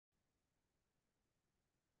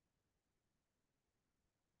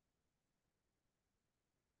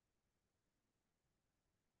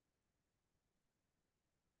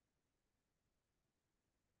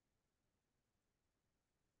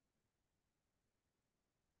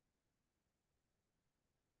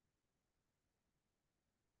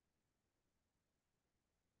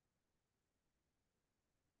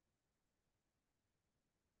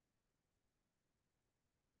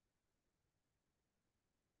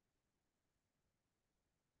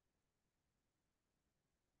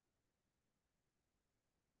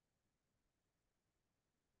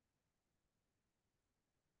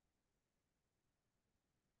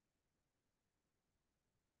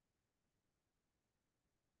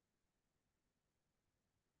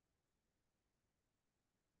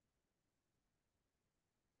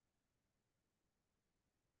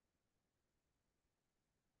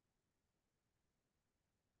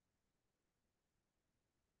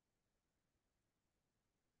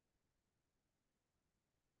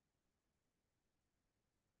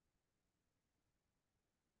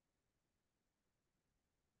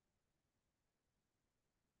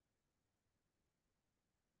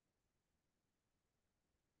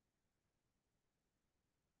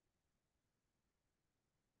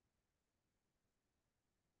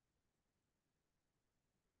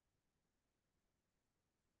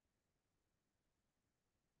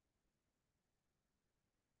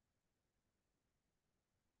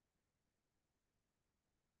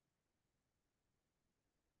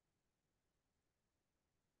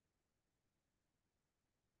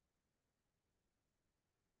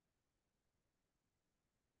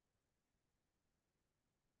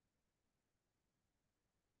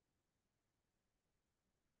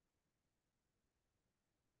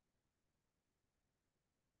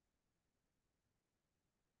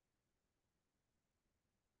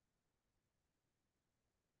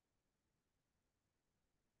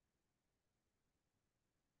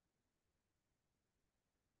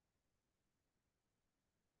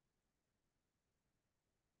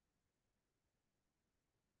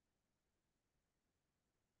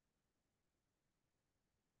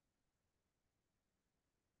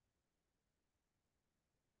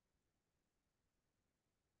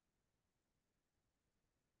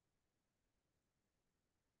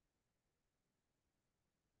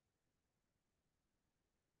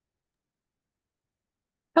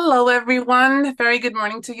Hello, everyone. Very good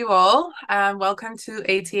morning to you all. Welcome to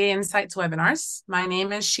ATA Insights webinars. My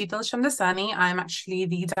name is Sheetal Shamdasani. I'm actually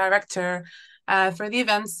the director for the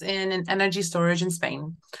events in energy storage in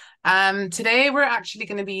Spain. Today, we're actually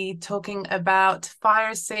going to be talking about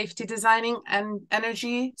fire safety designing and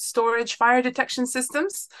energy storage fire detection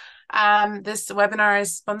systems. This webinar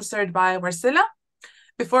is sponsored by Wärtsila.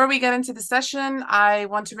 Before we get into the session, I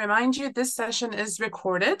want to remind you this session is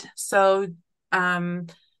recorded. So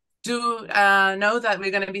do know that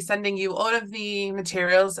we're going to be sending you all of the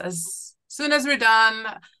materials as soon as we're done,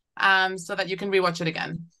 so that you can rewatch it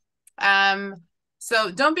again.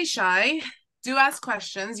 So don't be shy. Do ask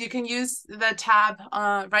questions. You can use the tab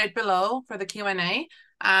right below for the Q&A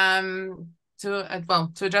to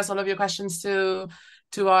address all of your questions to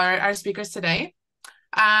our speakers today.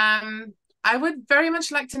 I would very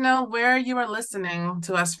much like to know where you are listening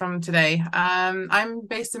to us from today. I'm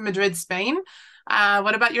based in Madrid, Spain.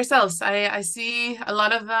 What about yourselves? I see a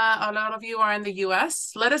lot of you are in the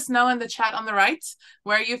US. Let us know in the chat on the right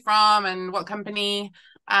where are you from and what company.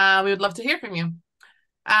 We would love to hear from you.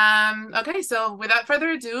 Okay, so without further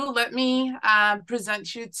ado, let me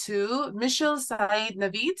present you to Mishaal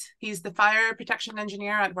SyedNaveed. He's the fire protection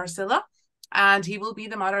engineer at Wärtsila, and he will be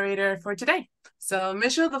the moderator for today. So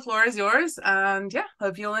Mishaal, the floor is yours, and yeah,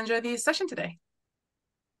 hope you'll enjoy the session today.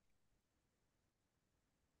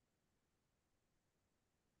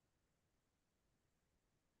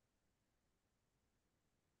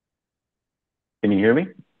 Can you hear me?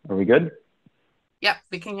 Are we good? Yep,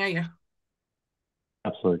 we can hear you.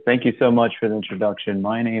 Absolutely. Thank you so much for the introduction.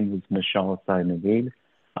 My name is Mishaal SyedNaveed.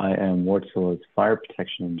 I am Wärtsila's fire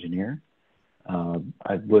protection engineer.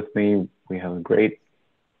 With me, we have a great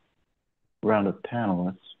round of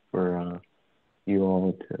panelists for you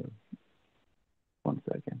all to. One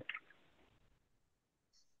second.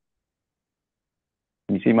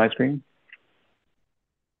 Can you see my screen?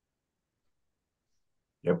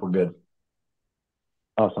 Yep, we're good.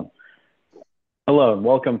 Awesome. Hello and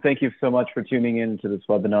welcome. Thank you so much for tuning in to this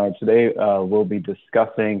webinar. Today, we'll be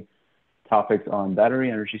discussing topics on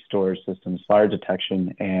battery energy storage systems, fire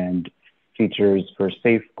detection, and features for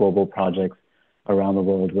safe global projects around the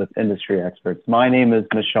world with industry experts. My name is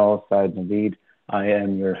Mishaal SyedNaveed. I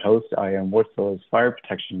am your host. I am Wärtsila's fire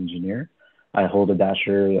protection engineer. I hold a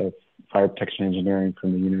Bachelor of Fire Protection Engineering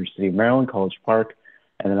from the University of Maryland, College Park,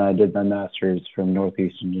 and then I did my master's from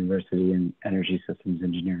Northeastern University in Energy Systems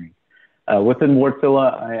Engineering. Within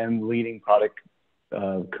Wärtsila, I am leading product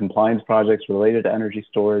compliance projects related to energy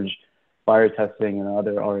storage, fire testing, and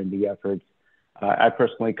other R&D efforts. I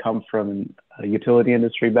personally come from a utility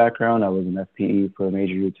industry background. I was an FPE for a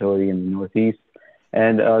major utility in the Northeast.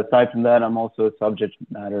 And aside from that, I'm also a subject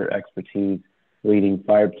matter expertise leading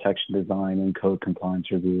fire protection design and code compliance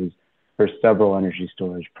reviews for several energy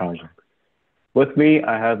storage projects. With me,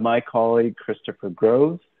 I have my colleague, Christopher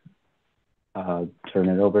Groves. Turn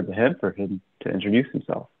it over to him for him to introduce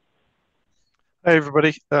himself. Hi,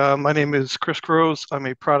 everybody. My name is Chris Groves. I'm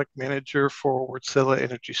a product manager for Wärtsila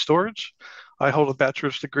Energy Storage. I hold a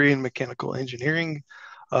bachelor's degree in mechanical engineering.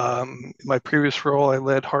 In my previous role, I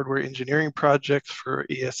led hardware engineering projects for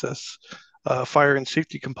ESS fire and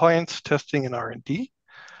safety compliance testing and R&D.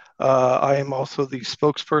 I am also the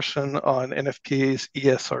spokesperson on NFPA's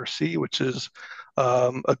ESRC, which is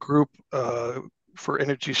a group for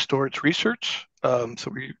energy storage research.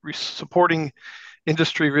 So we're supporting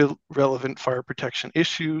industry relevant fire protection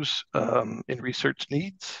issues and research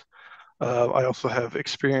needs. I also have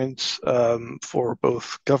experience for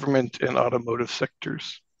both government and automotive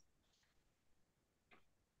sectors.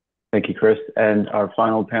 Thank you, Chris. And our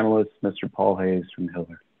final panelist, Mr. Paul Hayes from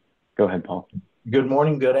Hiller. Go ahead, Paul. Good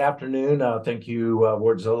morning, good afternoon. Thank you,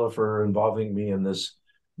 Wärtsila, for involving me in this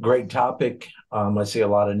great topic. I see a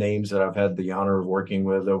lot of names that I've had the honor of working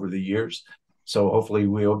with over the years. So hopefully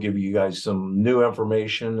we'll give you guys some new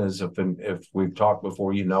information. As if we've talked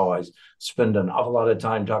before, you know, I spend an awful lot of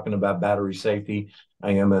time talking about battery safety.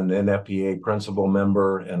 I am an NFPA principal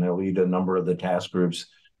member, and I lead a number of the task groups,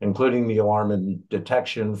 including the alarm and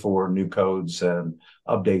detection for new codes and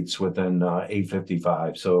updates within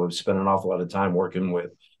 855. So I've spent an awful lot of time working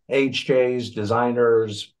with HJs,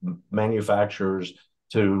 designers, manufacturers,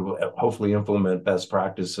 to hopefully implement best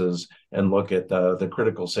practices and look at the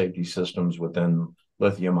critical safety systems within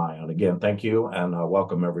lithium ion. Again, thank you and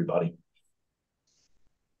welcome everybody.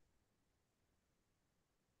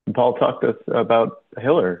 Paul, talk to us about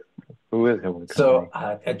Hiller. Who is Hiller? So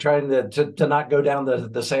I'm trying to not go down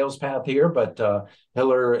the sales path here, but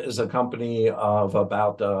Hiller is a company of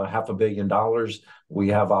about $500 million. We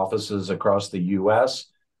have offices across the U.S.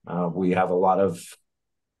 We have a lot of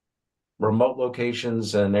remote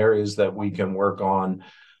locations and areas that we can work on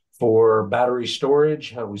for battery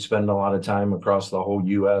storage. We spend a lot of time across the whole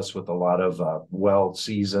U.S. with a lot of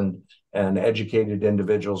well-seasoned and educated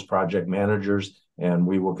individuals, project managers, and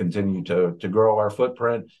we will continue to grow our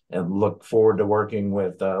footprint and look forward to working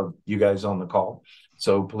with you guys on the call.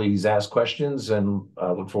 So please ask questions and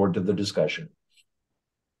look forward to the discussion.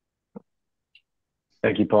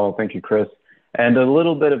 Thank you, Paul. Thank you, Chris. And a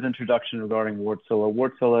little bit of introduction regarding Wärtsila.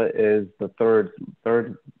 Wärtsila is the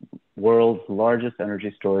third world's largest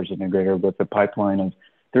energy storage integrator with a pipeline of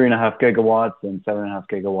 3.5 gigawatts and 7.5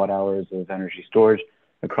 gigawatt hours of energy storage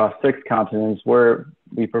across 6 continents, where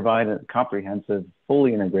we provide a comprehensive,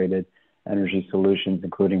 fully integrated energy solutions,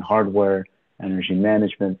 including hardware, energy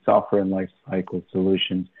management, software, and lifecycle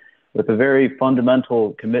solutions. With a very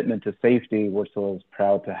fundamental commitment to safety, Wärtsila is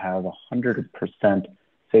proud to have a 100%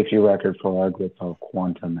 safety record for our Gridfall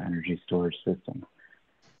quantum energy storage system.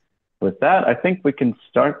 With that, I think we can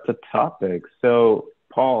start the topic. So,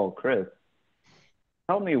 Paul, Chris,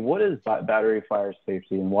 tell me, what is battery fire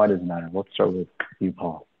safety and why does it matter? Let's start with you,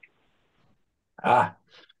 Paul.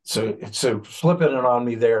 So flipping it on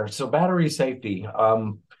me there. So battery safety.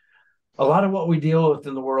 A lot of what we deal with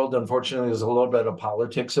in the world, unfortunately, is a little bit of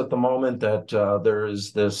politics at the moment, that there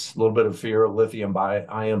is this little bit of fear of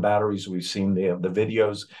lithium-ion batteries. We've seen the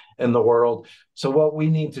videos in the world. So what we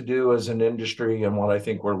need to do as an industry, and what I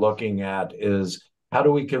think we're looking at, is how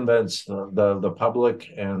do we convince the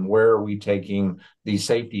public, and where are we taking these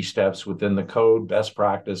safety steps within the code, best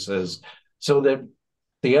practices, so that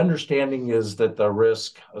the understanding is that the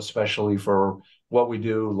risk, especially for what we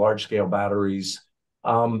do, large-scale batteries,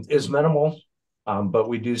 is minimal, but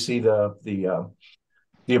we do see the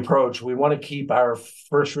approach. We want to keep our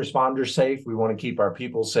first responders safe. We want to keep our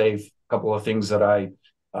people safe. A couple of things that I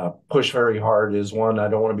push very hard is, 1, I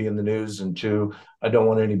don't want to be in the news, and 2, I don't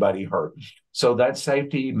want anybody hurt. So that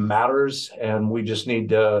safety matters, and we just need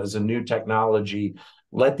to, as a new technology,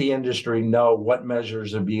 let the industry know what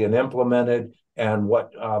measures are being implemented and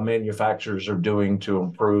what manufacturers are doing to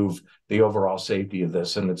improve the overall safety of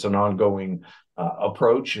this. And it's an ongoing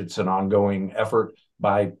approach. It's an ongoing effort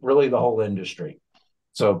by really the whole industry.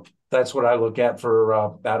 So that's what I look at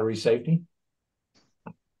for battery safety.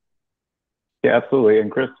 Yeah, absolutely. And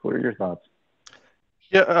Chris, what are your thoughts?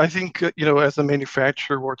 Yeah, I think, as a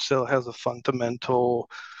manufacturer, Wärtsila has a fundamental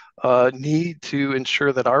need to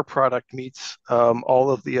ensure that our product meets all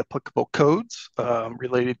of the applicable codes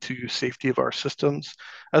related to safety of our systems.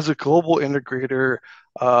 As a global integrator,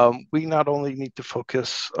 we not only need to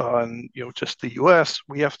focus on just the US,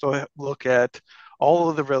 we have to look at all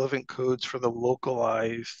of the relevant codes for the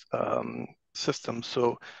localized systems.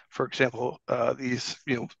 So, for example, these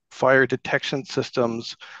fire detection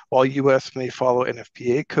systems, while US may follow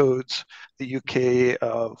NFPA codes, the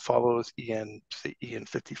UK follows EN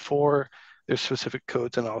 54. There's specific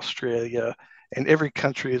codes in Australia, and every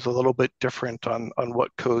country is a little bit different on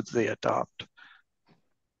what codes they adopt.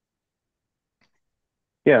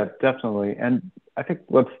 Yeah, definitely. And I think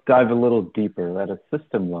let's dive a little deeper at a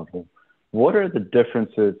system level. What are the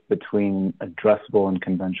differences between addressable and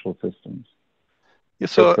conventional systems? Yeah,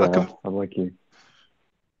 so I'd like you.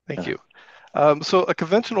 Thank you. So a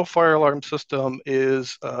conventional fire alarm system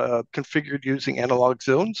is configured using analog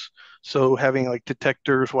zones, so having like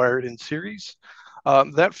detectors wired in series.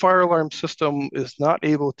 That fire alarm system is not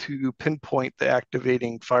able to pinpoint the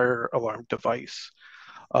activating fire alarm device.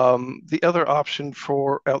 The other option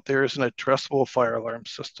for out there is an addressable fire alarm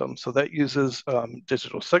system. So that uses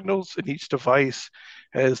digital signals, and each device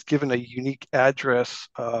has given a unique address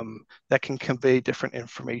that can convey different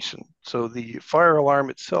information. So the fire alarm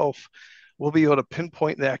itself will be able to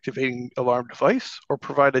pinpoint the activating alarm device or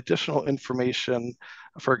provide additional information,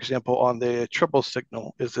 for example, on the trouble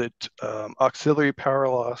signal. Is it auxiliary power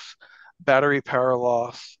loss, battery power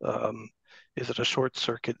loss? Is it a short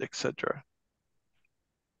circuit, etc.?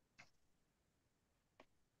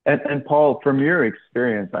 And Paul, from your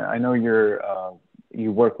experience, I know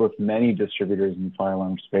you work with many distributors in the fire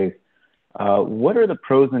alarm space. What are the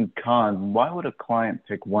pros and cons? Why would a client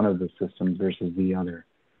pick one of the systems versus the other?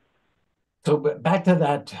 So back to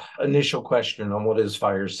that initial question on what is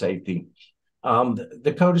fire safety.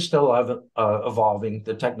 The code is still evolving.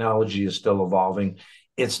 The technology is still evolving.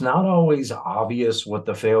 It's not always obvious what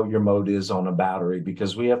the failure mode is on a battery,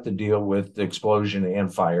 because we have to deal with the explosion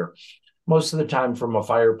and fire. Most of the time, from a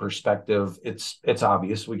fire perspective, it's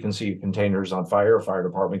obvious. We can see containers on fire. A fire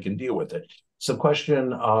department can deal with it. It's a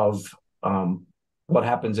question of what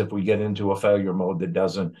happens if we get into a failure mode that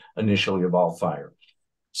doesn't initially involve fire.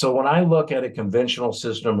 So when I look at a conventional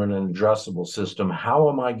system and an addressable system, how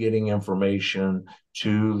am I getting information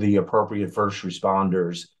to the appropriate first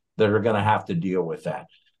responders that are going to have to deal with that?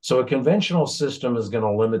 So a conventional system is going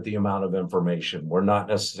to limit the amount of information. We're not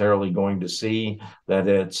necessarily going to see that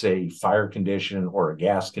it's a fire condition or a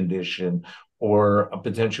gas condition or a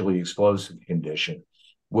potentially explosive condition.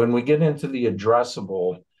 When we get into the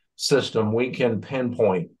addressable system, we can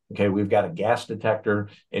pinpoint, okay, we've got a gas detector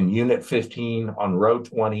in unit 15 on row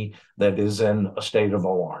 20 that is in a state of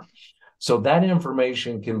alarm. So that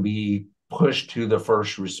information can be pushed to the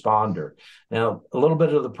first responder. Now, a little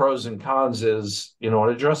bit of the pros and cons is, an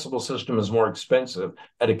addressable system is more expensive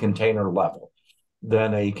at a container level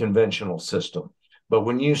than a conventional system. But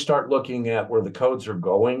when you start looking at where the codes are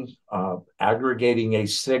going, aggregating a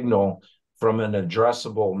signal from an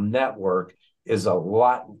addressable network is a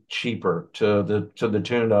lot cheaper to the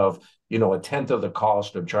tune of, a tenth of the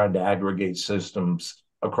cost of trying to aggregate systems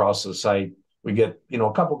across the site. We get,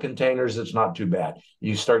 a couple containers, it's not too bad.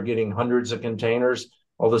 You start getting hundreds of containers,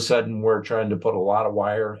 all of a sudden we're trying to put a lot of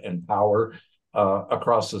wire and power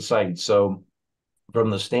across the site. So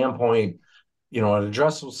from the standpoint, an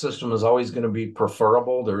addressable system is always going to be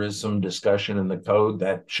preferable. There is some discussion in the code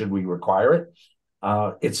that should we require it.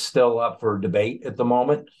 It's still up for debate at the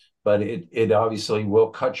moment, but it obviously will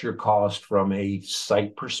cut your cost from a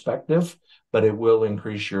site perspective, but it will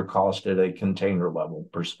increase your cost at a container level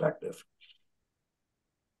perspective.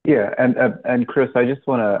 Yeah, and Chris, I just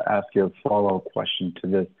want to ask you a follow-up question to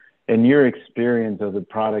this. In your experience as a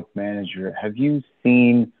product manager, have you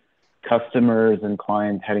seen customers and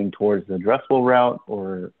clients heading towards the addressable route,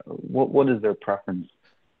 or what is their preference?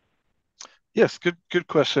 Yes, good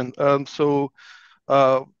question.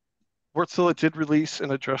 Wärtsila did release an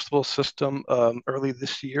addressable system early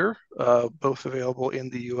this year, both available in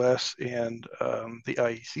the US and the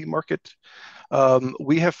IEC market.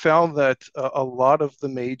 We have found that a lot of the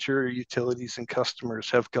major utilities and customers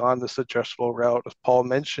have gone this addressable route. As Paul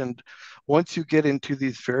mentioned, once you get into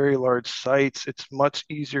these very large sites, it's much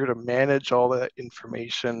easier to manage all that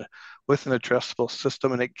information with an addressable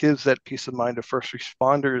system, and it gives that peace of mind to first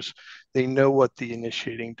responders. They know what the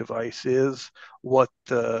initiating device is, what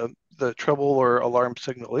the trouble or alarm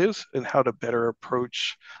signal is, and how to better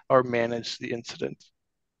approach or manage the incident.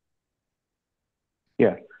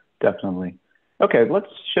 Yeah, definitely. Okay, let's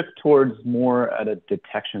shift towards more at a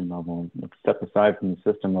detection level. Let's step aside from the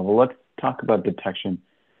system level. Let's talk about detection.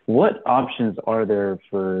 What options are there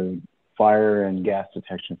for fire and gas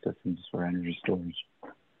detection systems for energy storage?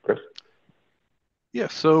 Chris? Yeah,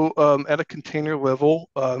 so at a container level,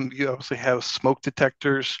 you obviously have smoke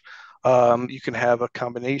detectors. You can have a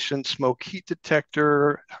combination smoke heat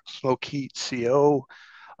detector, smoke heat CO.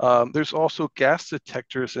 There's also gas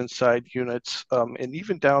detectors inside units, and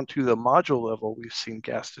even down to the module level, we've seen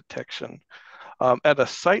gas detection. At a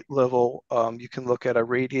site level, you can look at a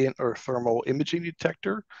radiant or thermal imaging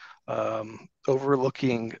detector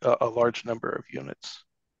overlooking a large number of units.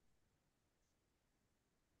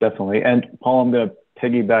 Definitely. And Paul, I'm going to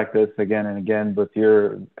piggyback this again and again with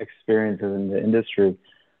your experiences in the industry.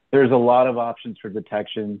 There's a lot of options for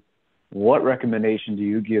detection. What recommendation do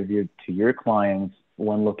you give to your clients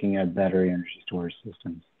when looking at battery energy storage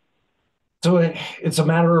systems? So it's a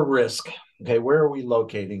matter of risk. Okay, where are we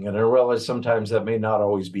locating? And I realize sometimes that may not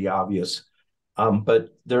always be obvious,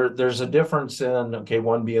 but there's a difference in, okay,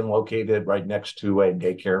 one being located right next to a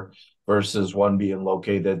daycare versus one being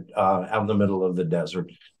located out in the middle of the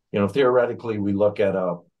desert. Theoretically, we look at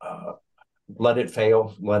let it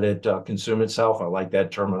fail, let it consume itself. I like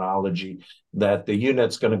that terminology, that the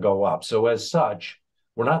unit's going to go up. So as such,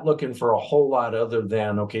 we're not looking for a whole lot other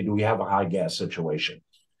than, okay, do we have a high gas situation?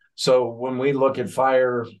 So when we look at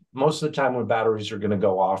fire, most of the time when batteries are going to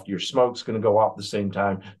go off, your smoke's going to go off at the same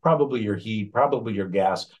time, probably your heat, probably your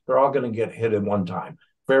gas. They're all going to get hit at one time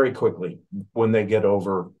very quickly when they get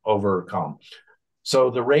overcome.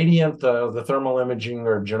 So the radiant, the thermal imaging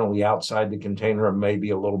are generally outside the container and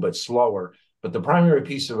maybe a little bit slower. But the primary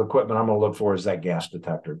piece of equipment I'm going to look for is that gas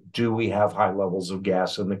detector. Do we have high levels of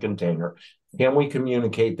gas in the container? Can we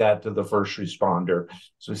communicate that to the first responder?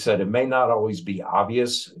 So we said it may not always be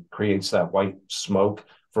obvious. It creates that white smoke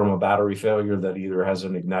from a battery failure that either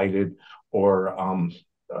hasn't ignited or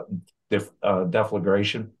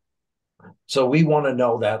deflagration. So we want to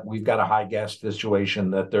know that we've got a high gas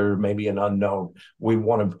situation, that there may be an unknown. We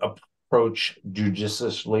want to approach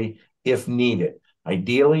judiciously if needed.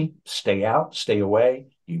 Ideally, stay out, stay away.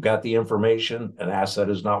 You've got the information. An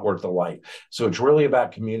asset is not worth a life. So it's really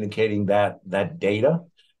about communicating that data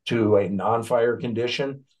to a non-fire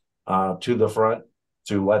condition to the front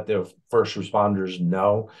to let the first responders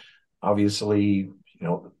know. Obviously,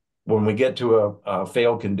 when we get to a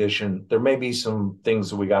failed condition, there may be some things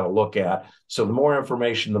that we got to look at. So the more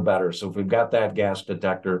information, the better. So if we've got that gas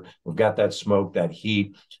detector, we've got that smoke, that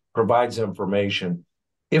heat, provides information.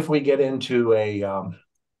 If we get into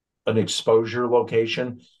an exposure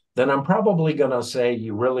location, then I'm probably going to say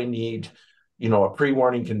you really need, a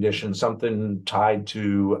pre-warning condition, something tied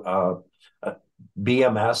to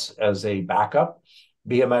BMS as a backup.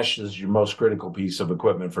 BMS is your most critical piece of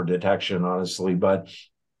equipment for detection, honestly, but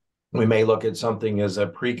we may look at something as a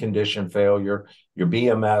pre-condition failure, your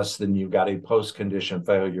BMS, then you've got a post-condition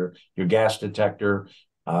failure, your gas detector,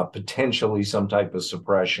 potentially some type of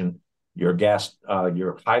suppression, your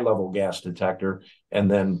high-level gas detector, and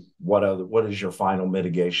then what is your final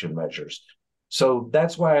mitigation measures. So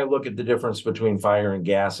that's why I look at the difference between fire and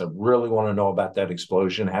gas. I really want to know about that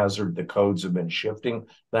explosion hazard. The codes have been shifting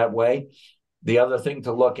that way. The other thing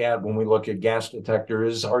to look at when we look at gas detector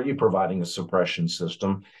is, are you providing a suppression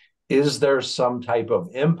system? Is there some type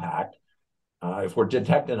of impact? If we're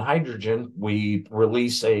detecting hydrogen, we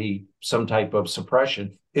release some type of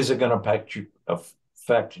suppression. Is it going to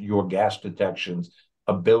affect your gas detection's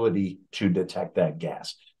ability to detect that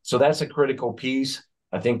gas? So that's a critical piece.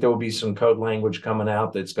 I think there will be some code language coming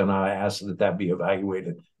out that's going to ask that be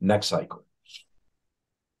evaluated next cycle.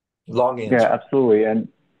 Long answer. Yeah, absolutely. And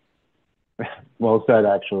well said,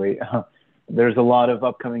 actually. There's a lot of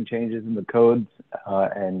upcoming changes in the codes,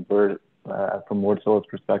 and we're, from Wärtsila's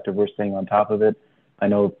perspective, we're staying on top of it. I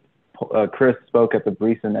know Chris spoke at the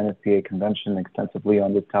recent NFPA convention extensively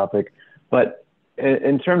on this topic, but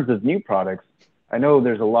in terms of new products, I know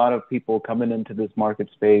there's a lot of people coming into this market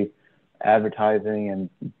space, advertising and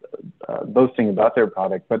boasting about their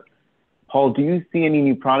product. But Paul, do you see any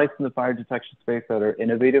new products in the fire detection space that are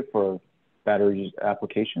innovative for battery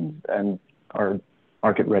applications and are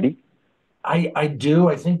market ready? I do.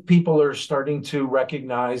 I think people are starting to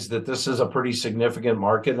recognize that this is a pretty significant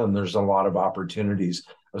market and there's a lot of opportunities.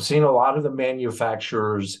 I've seen a lot of the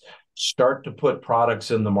manufacturers start to put products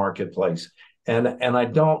in the marketplace. And I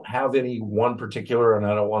don't have any one particular, and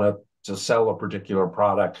I don't want to sell a particular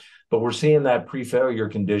product, but we're seeing that pre-failure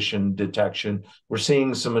condition detection. We're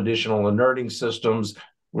seeing some additional alerting systems.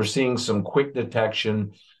 We're seeing some quick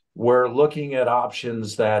detection. We're looking at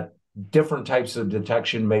options that different types of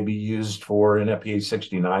detection may be used for NFPA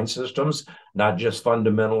 69 systems, not just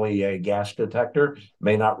fundamentally a gas detector,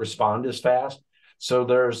 may not respond as fast. So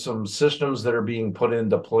there are some systems that are being put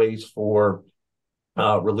into place for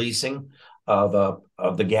releasing of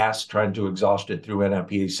the gas, trying to exhaust it through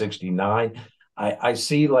NFPA 69. I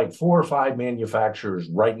see like 4 or 5 manufacturers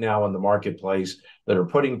right now in the marketplace that are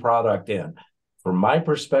putting product in. From my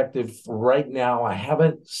perspective, right now, I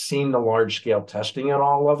haven't seen the large-scale testing in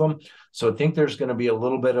all of them. So I think there's going to be a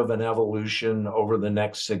little bit of an evolution over the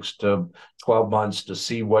next 6 to 12 months to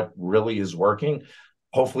see what really is working.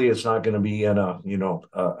 Hopefully, it's not going to be in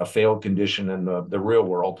a failed condition in the real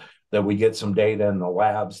world, that we get some data in the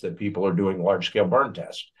labs that people are doing large-scale burn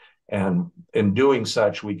tests. And in doing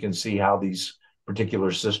such, we can see how these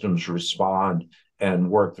particular systems respond and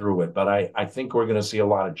work through it. But I think we're going to see a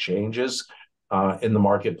lot of changes in the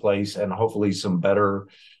marketplace, and hopefully some better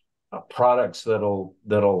products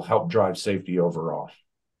that'll help drive safety overall.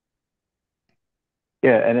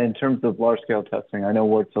 Yeah, and in terms of large-scale testing, I know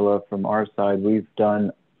Wärtsila from our side, we've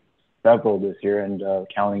done several this year and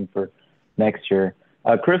counting for next year.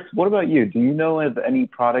 Chris, what about you? Do you know of any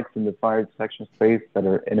products in the fire detection space that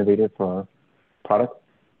are innovative for our products?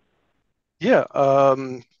 Yeah,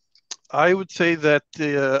 I would say that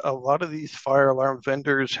a lot of these fire alarm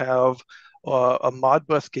vendors have a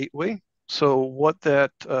Modbus gateway. So what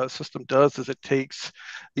that system does is it takes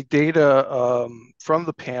the data from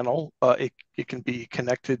the panel. It can be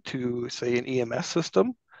connected to, say, an EMS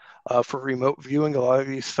system for remote viewing. A lot of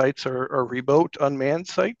these sites are remote unmanned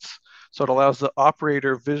sites. So it allows the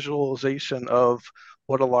operator visualization of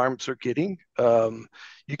what alarms are getting.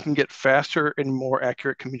 You can get faster and more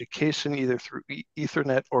accurate communication either through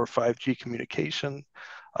Ethernet or 5G communication.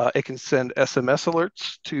 It can send SMS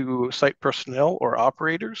alerts to site personnel or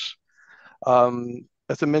operators.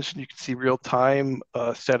 As I mentioned, you can see real-time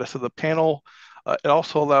status of the panel. It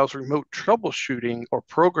also allows remote troubleshooting or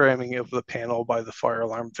programming of the panel by the fire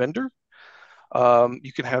alarm vendor.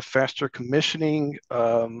 You can have faster commissioning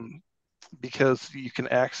because you can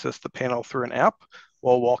access the panel through an app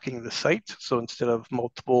while walking the site. So instead of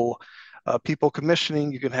multiple people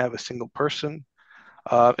commissioning, you can have a single person.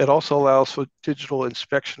 It also allows for digital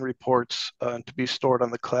inspection reports to be stored on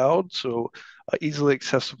the cloud, so easily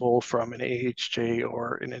accessible from an AHJ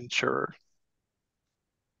or an insurer.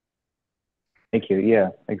 Thank you.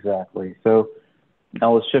 Yeah, exactly. So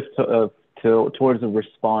now let's shift towards a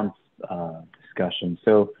response discussion.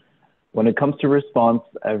 So when it comes to response,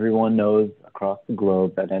 everyone knows across the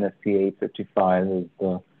globe that NFPA 855 is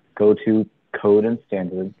the go-to code and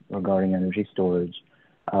standard regarding energy storage.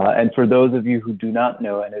 And for those of you who do not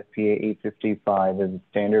know, NFPA 855 is a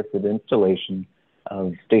standard for the installation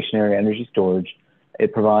of stationary energy storage.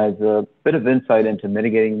 It provides a bit of insight into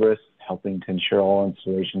mitigating risks, helping to ensure all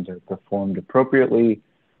installations are performed appropriately,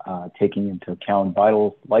 taking into account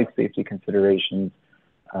vital life safety considerations.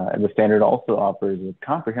 And the standard also offers a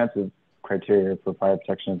comprehensive criteria for fire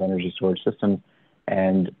protection of energy storage systems,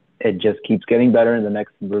 and it just keeps getting better in the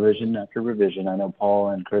next revision after revision. I know Paul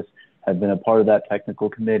and Chris have been a part of that technical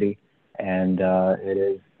committee, and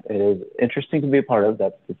it is interesting to be a part of,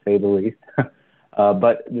 that's to say the least.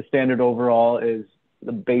 But the standard overall is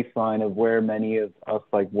the baseline of where many of us,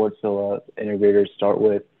 like Wärtsila integrators, start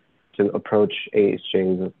with to approach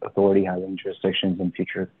AHJ's authority having jurisdictions and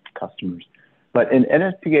future customers. But in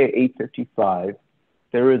NFPA 855,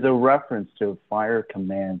 there is a reference to a fire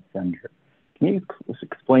command center. Can you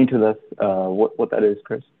explain to us what that is,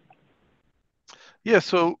 Chris? Yeah,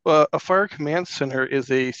 so a fire command center is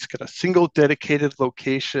a kind of single dedicated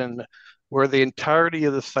location where the entirety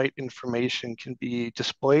of the site information can be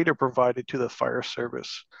displayed or provided to the fire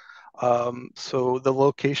service. So the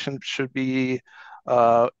location should be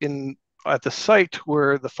at the site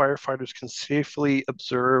where the firefighters can safely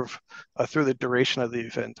observe through the duration of the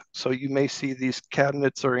event. So you may see these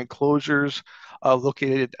cabinets or enclosures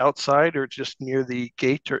located outside or just near the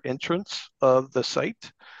gate or entrance of the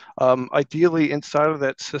site. Ideally, inside of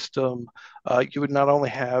that system, you would not only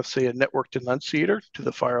have, say, a network denunciator to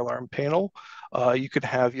the fire alarm panel, you could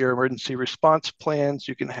have your emergency response plans,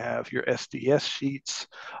 you can have your SDS sheets,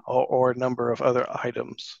 or a number of other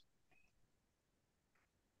items.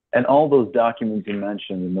 And all those documents you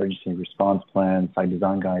mentioned, emergency response plans, site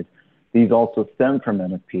design guides, these also stem from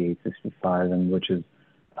NFPA 865, and which is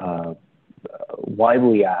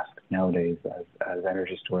widely asked nowadays as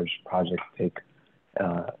energy storage projects take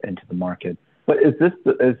into the market. But is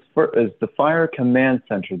the fire command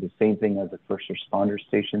center the same thing as a first responder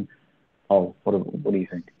station? Paul, what do you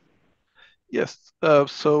think? Yes.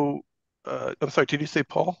 So I'm sorry, did you say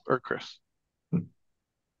Paul or Chris?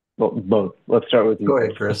 Well, both. Let's start with you. Go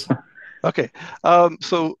ahead, Chris. Okay.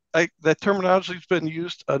 So that terminology has been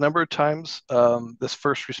used a number of times, this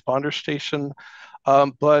first responder station,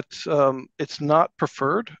 but it's not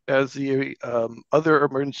preferred as the other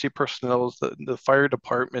emergency personnel, the fire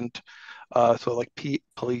department, so like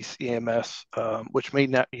police, EMS, which may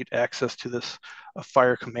not need access to this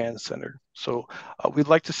fire command center. So we'd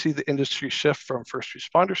like to see the industry shift from first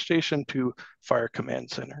responder station to fire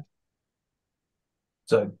command center.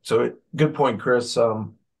 So good point, Chris.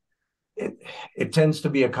 It tends to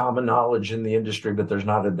be a common knowledge in the industry, but there's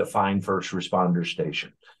not a defined first responder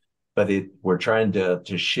station. But we're trying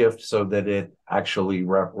to shift so that it actually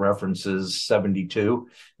references 72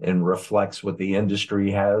 and reflects what the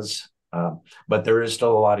industry has. But there is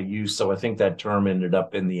still a lot of use. So I think that term ended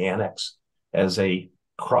up in the annex as a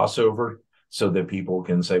crossover so that people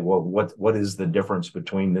can say, well, what is the difference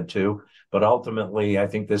between the two? But ultimately, I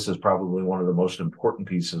think this is probably one of the most important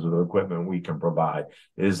pieces of equipment we can provide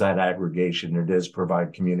is that aggregation. It does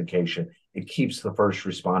provide communication. It keeps the first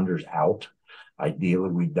responders out.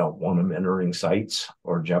 Ideally, we don't want them entering sites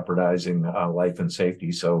or jeopardizing life and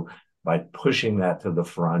safety. So by pushing that to the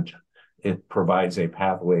front, it provides a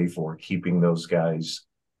pathway for keeping those guys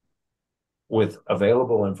with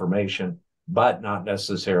available information, but not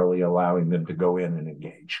necessarily allowing them to go in and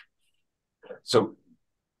engage. So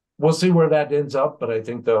we'll see where that ends up, but I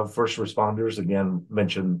think the first responders, again,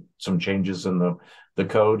 mentioned some changes in the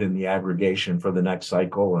code and the aggregation for the next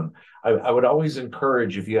cycle. And I would always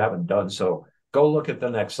encourage, if you haven't done so, go look at the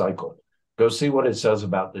next cycle. Go see what it says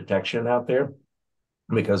about detection out there,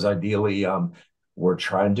 because ideally we're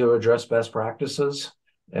trying to address best practices.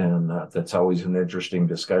 And that's always an interesting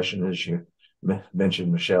discussion, as you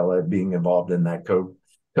mentioned, Mishaal, being involved in that code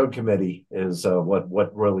committee is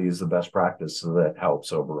what really is the best practice, so that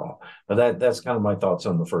helps overall. But that's kind of my thoughts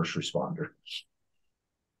on the first responder.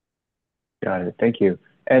 Got it. Thank you.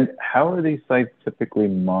 And how are these sites typically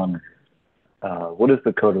monitored? What does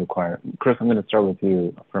the code require? Chris, I'm going to start with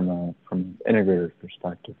you from an integrator's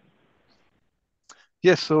perspective.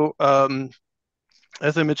 Yes. So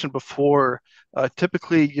as I mentioned before,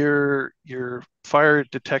 typically your fire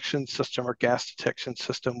detection system or gas detection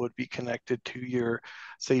system would be connected to your,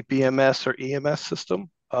 say, BMS or EMS system.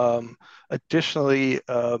 Additionally,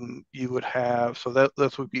 you would have, so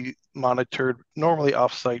that would be monitored normally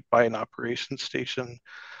offsite by an operations station.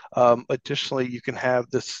 Additionally, you can have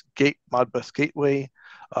this Modbus gateway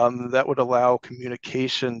that would allow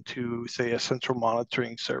communication to, say, a central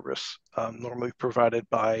monitoring service, normally provided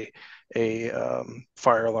by a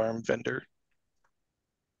fire alarm vendor.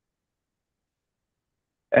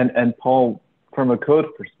 And Paul, from a code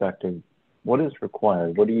perspective, what is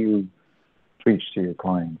required? What do you preach to your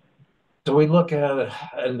clients? So we look at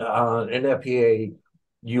an FPA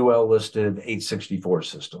UL listed 864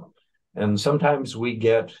 system. And sometimes we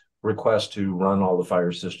get requests to run all the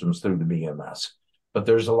fire systems through the BMS. But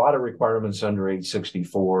there's a lot of requirements under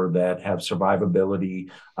 864 that have survivability,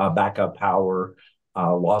 backup power,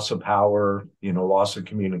 loss of power, loss of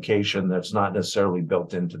communication that's not necessarily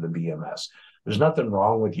built into the BMS. There's nothing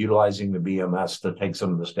wrong with utilizing the BMS to take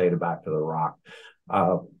some of this data back to the ROC,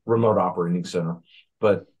 remote operating center.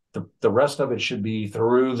 But the rest of it should be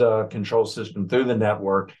through the control system, through the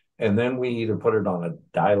network, and then we either put it on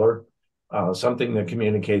a dialer, something that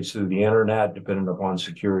communicates through the internet, depending upon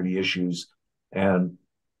security issues, and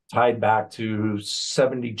tied back to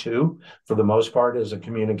 72 for the most part as a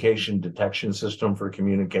communication detection system for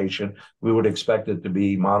communication. We would expect it to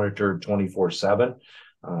be monitored 24/7,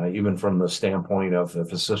 even from the standpoint of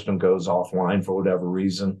if a system goes offline for whatever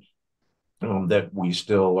reason, that we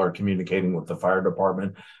still are communicating with the fire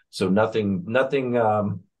department. So nothing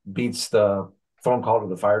beats the phone call to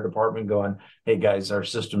the fire department going, hey guys, our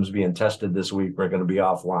system's being tested this week, we're going to be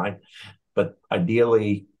offline. But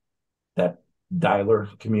ideally, that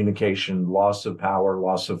dialer communication, loss of power,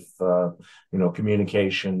 loss of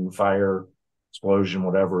communication, fire, explosion,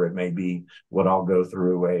 whatever it may be, would all go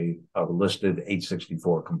through a listed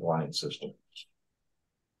 864 compliance system.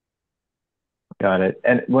 Got it.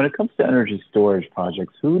 And when it comes to energy storage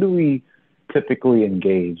projects, who do we typically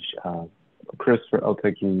engage? Chris, I'll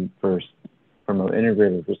take you first. From an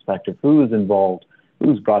integrator perspective, who is involved?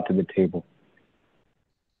 Who's brought to the table?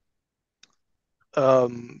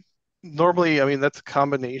 Normally, I mean, that's a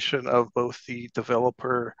combination of both the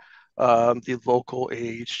developer, the local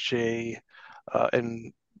AHJ,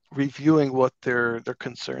 and reviewing what their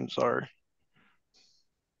concerns are.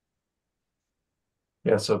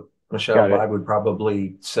 Yeah, so Mishaal, I would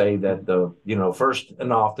probably say that first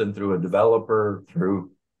and often through a developer,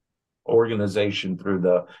 through organization, through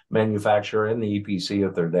the manufacturer and the EPC,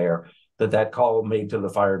 if they're there, that call made to the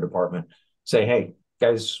fire department, say, hey,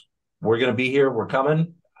 guys, we're going to be here. We're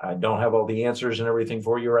coming. I don't have all the answers and everything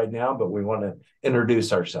for you right now, but we want to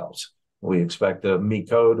introduce ourselves. We expect to meet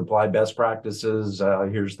code, apply best practices.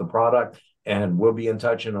 Here's the product, and we'll be in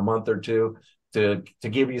touch in a month or two to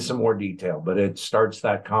give you some more detail. But it starts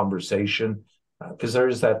that conversation because there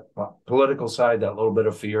is that political side, that little bit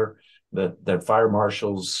of fear that fire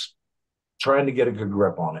marshals trying to get a good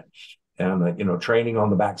grip on it. And, training on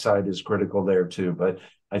the backside is critical there too. But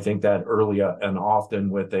I think that early and often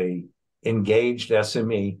with a engaged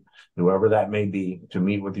SME, whoever that may be, to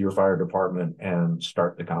meet with your fire department and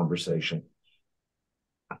start the conversation.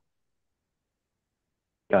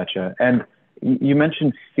 Gotcha. And you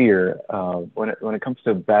mentioned fear. When it comes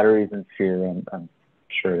to batteries and fear, I'm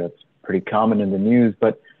sure that's pretty common in the news.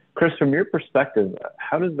 But Chris, from your perspective,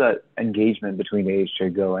 how does that engagement between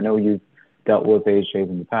AHJ go? I know you've dealt with AHJs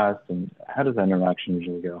in the past, and how does that interaction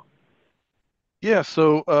usually go? Yeah,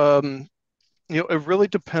 so it really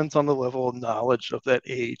depends on the level of knowledge of that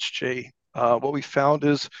AHJ. What we found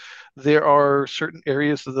is there are certain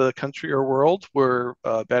areas of the country or world where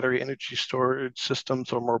battery energy storage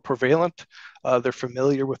systems are more prevalent. They're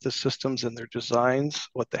familiar with the systems and their designs,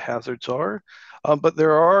 what the hazards are. But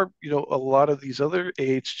there are, a lot of these other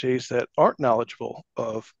AHJs that aren't knowledgeable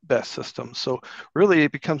of BESS systems. So really,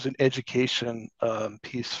 it becomes an education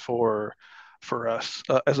piece for us.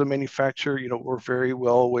 As a manufacturer, we're very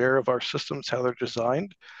well aware of our systems, how they're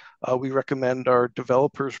designed. We recommend our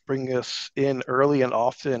developers bring us in early and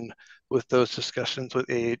often with those discussions with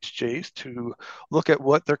AHJs to look at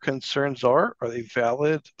what their concerns are. Are they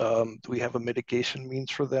valid? Do we have a mitigation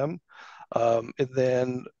means for them? And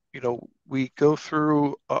then, we go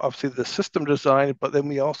through obviously the system design, but then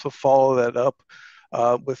we also follow that up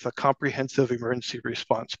with a comprehensive emergency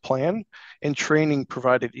response plan and training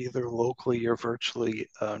provided either locally or virtually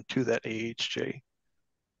to that AHJ.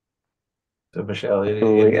 So, Mishaal, it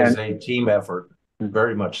is a team effort,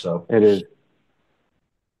 very much so. It is,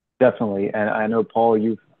 definitely. And I know, Paul,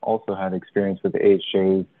 you've also had experience with the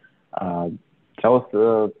AHJs. Tell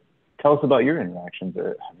us about your interactions.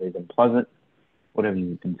 Have they been pleasant? What have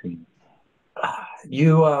you been seeing?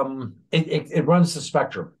 It runs the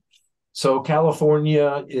spectrum. So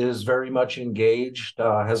California is very much engaged,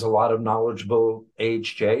 has a lot of knowledgeable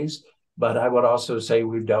AHJs, but I would also say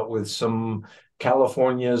we've dealt with some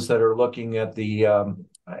Californias that are looking at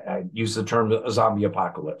I use the term zombie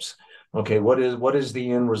apocalypse. Okay, what is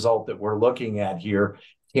the end result that we're looking at here?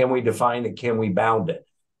 Can we define it? Can we bound it?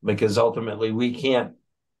 Because ultimately we can't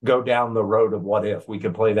go down the road of what if. We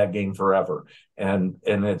could play that game forever. And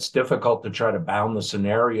it's difficult to try to bound the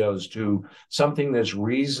scenarios to something that's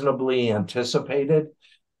reasonably anticipated,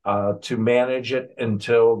 to manage it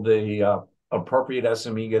until the appropriate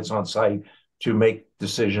SME gets on site to make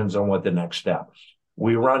decisions on what the next step.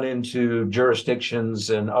 We run into jurisdictions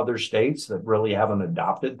in other states that really haven't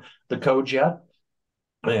adopted the code yet.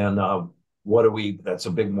 And that's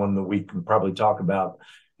a big one that we can probably talk about,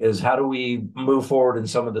 is how do we move forward in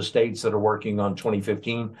some of the states that are working on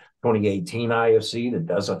 2015, 2018 IFC that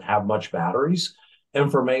doesn't have much batteries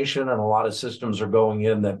information, and a lot of systems are going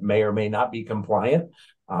in that may or may not be compliant.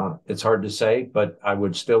 It's hard to say, but I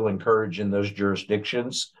would still encourage in those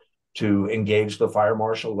jurisdictions to engage the fire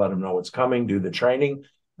marshal, let them know what's coming, do the training.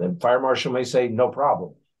 Then fire marshal may say, no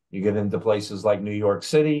problem. You get into places like New York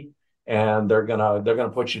City, and they're gonna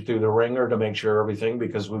put you through the ringer to make sure everything,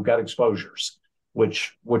 because we've got exposures,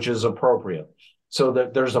 which is appropriate. So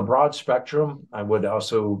that there's a broad spectrum. I would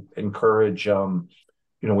also encourage,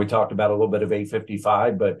 we talked about a little bit of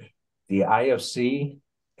 855, but the IFC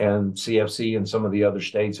and CFC and some of the other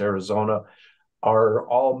states, Arizona, are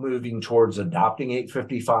all moving towards adopting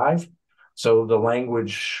 855. So the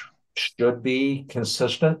language should be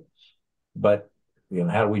consistent, but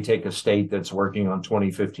how do we take a state that's working on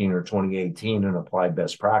 2015 or 2018 and apply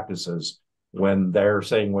best practices when they're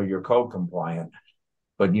saying, well, you're code compliant,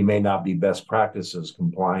 but you may not be best practices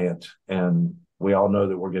compliant? And we all know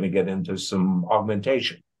that we're going to get into some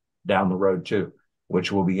augmentation down the road too,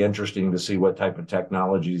 which will be interesting to see what type of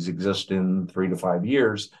technologies exist in 3 to 5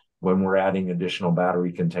 years when we're adding additional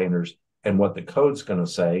battery containers, and what the code's going to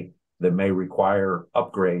say that may require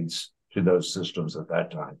upgrades to those systems at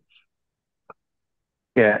that time.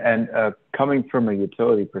 Yeah, and coming from a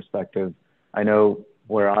utility perspective, I know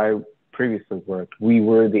where I previously worked, we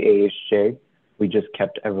were the AHJ. We just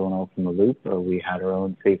kept everyone else in the loop. We had our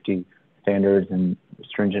own safety standards and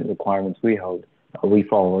stringent requirements we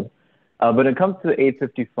followed. But when it comes to the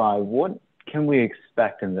 855, what can we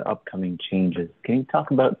expect in the upcoming changes? Can you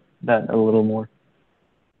talk about that a little more?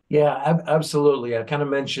 Yeah, absolutely. I kind of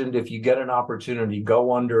mentioned, if you get an opportunity,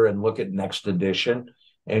 go under and look at next edition,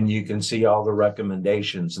 and you can see all the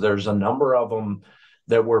recommendations. There's a number of them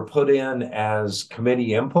that were put in as committee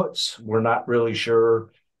inputs. We're not really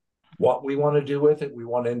sure what we want to do with it. We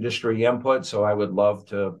want industry input. So I would love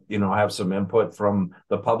to, have some input from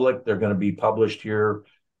the public. They're going to be published here.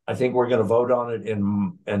 I think we're going to vote on it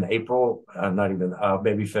in April,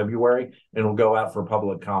 maybe February, and it'll go out for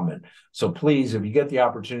public comment. So please, if you get the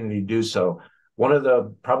opportunity to do so, one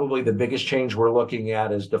of probably the biggest change we're looking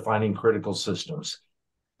at is defining critical systems.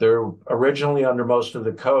 They're originally, under most of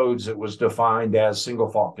the codes, it was defined as single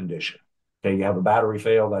fault condition. Okay, you have a battery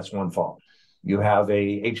fail, that's one fault. You have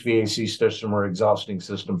a HVAC system or exhausting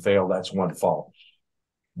system fail, that's one fault.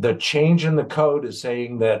 The change in the code is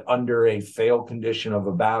saying that under a fail condition of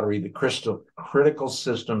a battery, the critical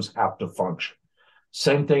systems have to function.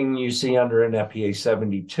 Same thing you see under an FPA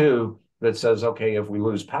 72 that says, okay, if we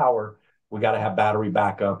lose power, we got to have battery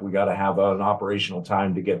backup. We got to have an operational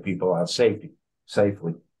time to get people out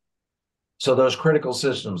safely. So those critical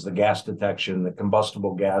systems, the gas detection, the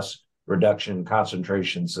combustible gas reduction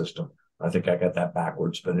concentration system, I think I got that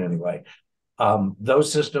backwards, but anyway,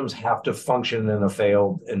 those systems have to function in a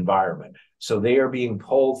failed environment. So they are being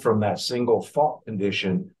pulled from that single fault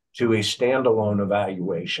condition to a standalone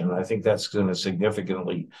evaluation. I think that's going to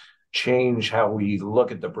significantly change how we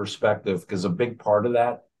look at the perspective, because a big part of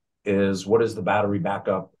that is, what is the battery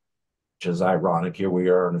backup? Which is ironic. Here we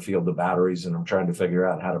are in the field of batteries, and I'm trying to figure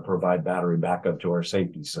out how to provide battery backup to our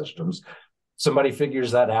safety systems. Somebody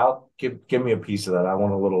figures that out, give me a piece of that. I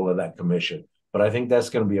want a little of that commission. But I think that's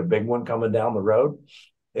going to be a big one coming down the road,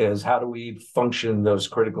 is how do we function those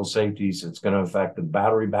critical safeties? It's going to affect the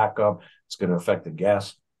battery backup. It's going to affect the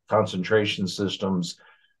gas concentration systems.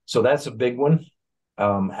 So that's a big one.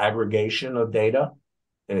 Aggregation of data.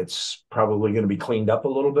 It's probably going to be cleaned up a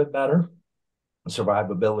little bit better.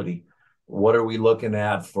 Survivability. What are we looking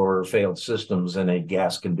at for failed systems in a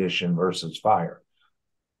gas condition versus fire?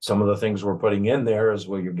 Some of the things we're putting in there is,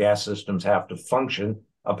 well, your gas systems have to function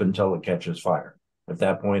up until it catches fire. At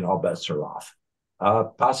that point, all bets are off.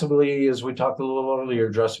 Possibly, as we talked a little earlier,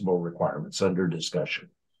 addressable requirements under discussion.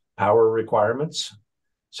 Power requirements.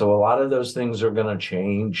 So a lot of those things are going to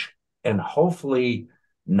change, and hopefully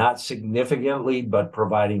not significantly, but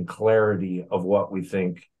providing clarity of what we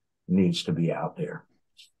think needs to be out there.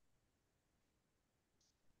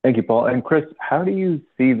 Thank you, Paul. And Chris, how do you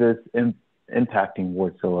see this impacting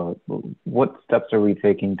Wärtsila? What steps are we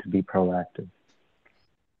taking to be proactive?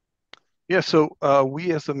 Yeah, so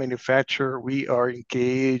we as a manufacturer, we are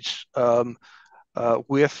engaged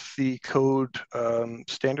with the code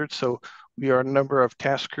standards. So we are a number of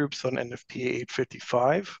task groups on NFPA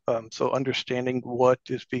 855. So understanding what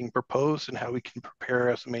is being proposed and how we can prepare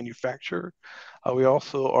as a manufacturer. We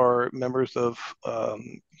also are members of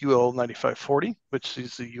UL 9540, which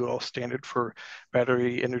is the UL standard for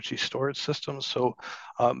battery energy storage systems. So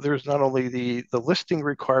there's not only the listing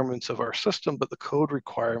requirements of our system, but the code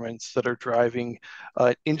requirements that are driving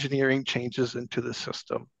engineering changes into the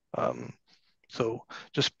system. So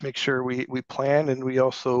just make sure we plan, and we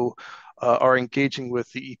also are engaging with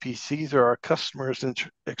the EPCs or our customers and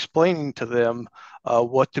explaining to them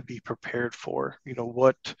what to be prepared for.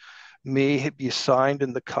 What may be assigned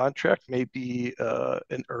in the contract may be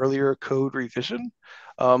an earlier code revision,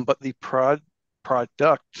 but the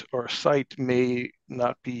product or site may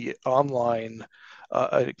not be online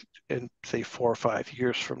in say 4 or 5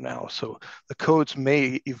 years from now. So the codes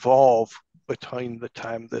may evolve between the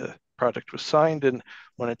time the project was signed and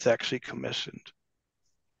when it's actually commissioned.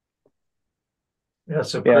 Yeah,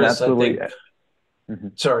 so Yeah, Chris, absolutely. I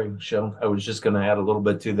think, sorry, Michelle, I was just going to add a little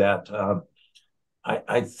bit to that.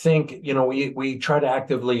 I think, we try to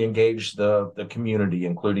actively engage the community,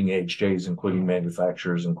 including HJs, including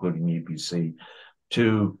manufacturers, including EPC,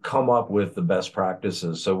 to come up with the best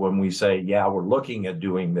practices. So when we say, yeah, we're looking at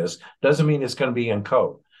doing this, doesn't mean it's going to be in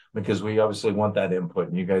code, because we obviously want that input.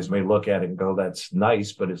 And you guys may look at it and go, that's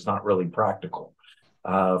nice, but it's not really practical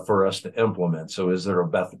for us to implement. So is there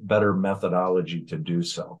a better methodology to do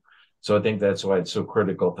so? So I think that's why it's so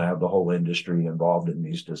critical to have the whole industry involved in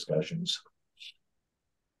these discussions.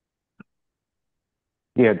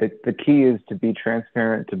 Yeah, the key is to be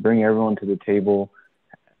transparent, to bring everyone to the table,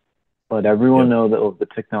 let everyone know that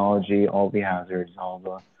the technology, all the hazards, all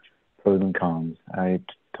the pros and cons. I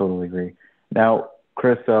totally agree. Now,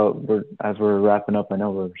 Chris, as we're wrapping up, I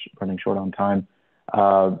know we're running short on time.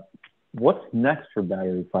 What's next for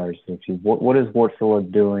battery fire safety? What is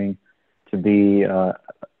Wärtsila doing to be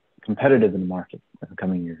competitive in the market in the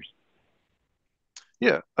coming years?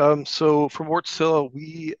 Yeah, so for Wärtsila,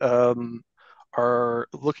 we are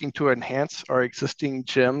looking to enhance our existing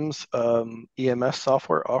GEMS EMS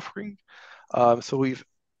software offering. So we've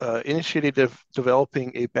initiated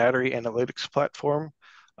developing a battery analytics platform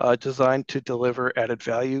designed to deliver added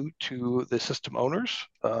value to the system owners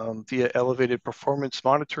via elevated performance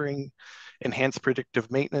monitoring, enhanced predictive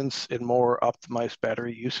maintenance, and more optimized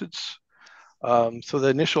battery usage. So the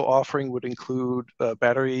initial offering would include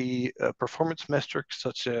battery performance metrics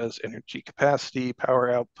such as energy capacity,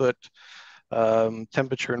 power output,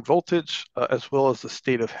 temperature and voltage, as well as the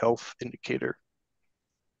state of health indicator.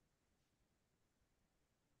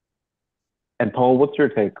 And Paul, what's your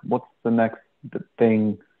take? What's the next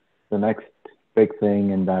thing, the next big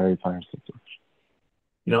thing in battery fire safety?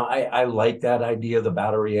 I like that idea of the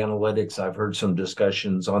battery analytics. I've heard some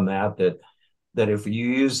discussions on that if you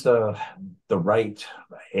use the right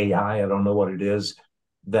AI, I don't know what it is,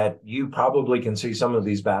 that you probably can see some of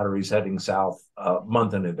these batteries heading south a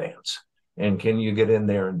month in advance. And can you get in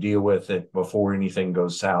there and deal with it before anything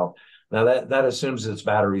goes south? Now that assumes it's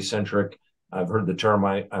battery centric. I've heard the term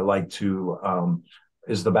I like to,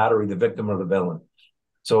 is the battery the victim or the villain?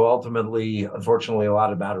 So ultimately, unfortunately, a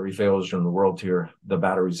lot of battery failures in the world here, the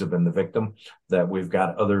batteries have been the victim, that we've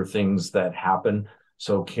got other things that happen.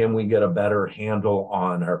 So can we get a better handle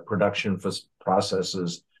on our production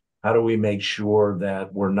processes? How do we make sure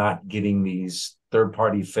that we're not getting these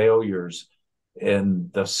third-party failures in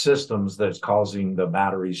the systems that's causing the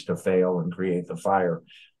batteries to fail and create the fire?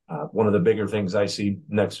 One of the bigger things I see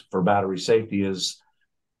next for battery safety is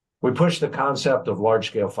we push the concept of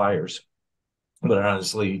large-scale fires, but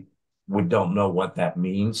honestly, we don't know what that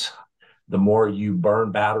means. The more you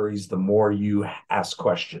burn batteries, the more you ask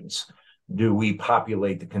questions. Do we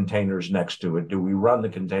populate the containers next to it? Do we run the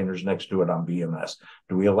containers next to it on BMS?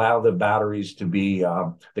 Do we allow the batteries to be,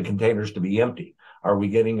 the containers to be empty? Are we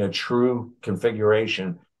getting a true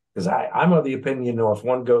configuration? Because I'm of the opinion, if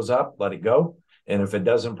one goes up, let it go. And if it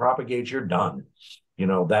doesn't propagate, you're done.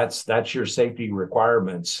 That's your safety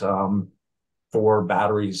requirements for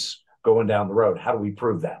batteries going down the road. How do we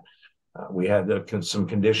prove that? We had some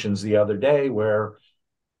conditions the other day where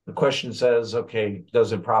the question says, okay,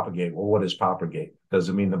 does it propagate? Well, what is propagate? Does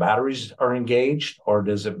it mean the batteries are engaged, or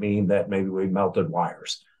does it mean that maybe we melted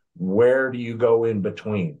wires? Where do you go in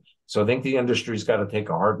between? So I think the industry's got to take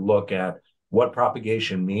a hard look at what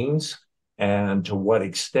propagation means and to what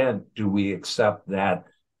extent do we accept that,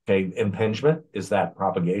 okay, impingement, is that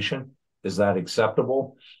propagation? Is that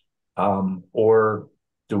acceptable? Or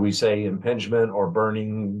do we say impingement or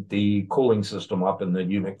burning the cooling system up in the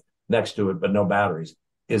unit next to it, but no batteries?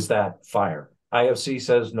 Is that fire? IFC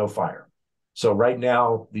says no fire. So right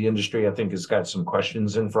now, the industry, I think, has got some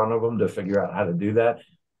questions in front of them to figure out how to do that.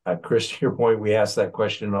 Chris, to your point, we asked that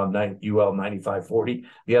question on UL 9540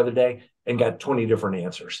 the other day and got 20 different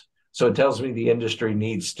answers. So it tells me the industry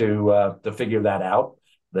needs to figure that out,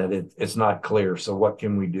 that it's not clear. So what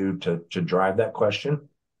can we do to drive that question?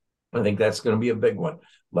 I think that's going to be a big one.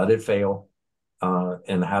 Let it fail.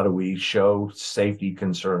 And how do we show safety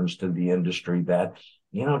concerns to the industry that,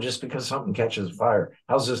 just because something catches fire,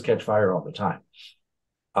 how's this catch fire all the time?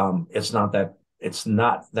 It's not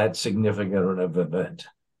that significant of an event.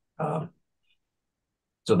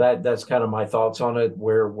 So that's kind of my thoughts on it.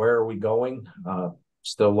 Where are we going?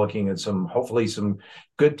 Still looking at hopefully some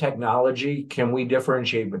good technology. Can we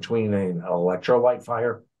differentiate between an electrolyte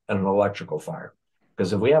fire and an electrical fire?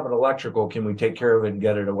 Because if we have an electrical, can we take care of it and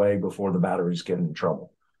get it away before the batteries get in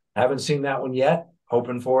trouble? Haven't seen that one yet.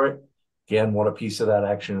 Hoping for it. Again, want a piece of that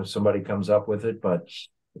action if somebody comes up with it, but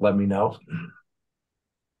let me know.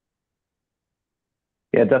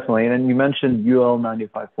 Yeah, definitely. And then you mentioned UL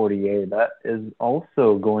 9548. That is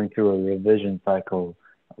also going through a revision cycle,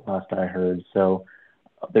 last I heard. So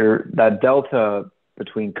that delta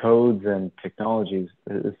between codes and technologies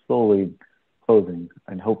is slowly closing,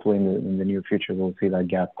 and hopefully in the near future we'll see that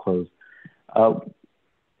gap close.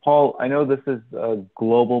 Paul, I know this is a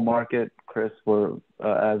global market. Chris,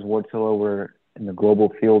 as Wärtsila, we're in the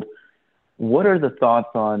global field. What are the thoughts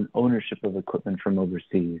on ownership of equipment from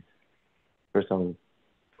overseas? Chris, I'll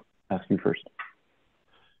ask you first.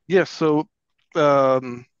 Yeah, so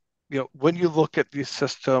when you look at these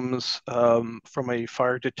systems from a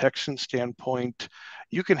fire detection standpoint,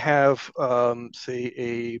 you can have, say,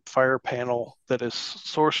 a fire panel that is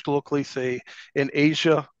sourced locally, say in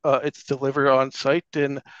Asia. It's delivered on site,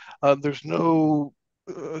 and there's no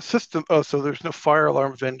system. So there's no fire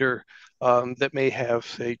alarm vendor that may have,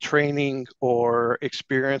 say, training or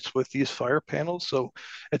experience with these fire panels. So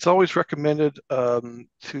it's always recommended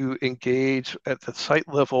to engage at the site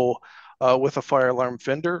level with a fire alarm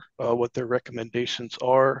vendor, what their recommendations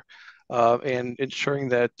are, and ensuring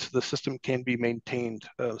that the system can be maintained.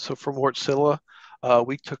 So from Wärtsila,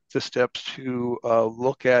 we took the steps to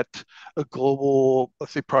look at a global,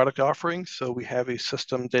 let's say, product offering. So we have a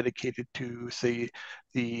system dedicated to, say,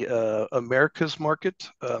 the Americas market.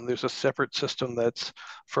 There's a separate system that's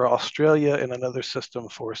for Australia and another system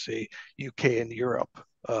for, say, UK and Europe.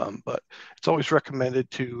 But it's always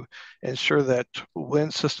recommended to ensure that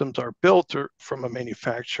when systems are built or from a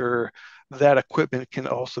manufacturer, that equipment can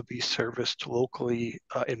also be serviced locally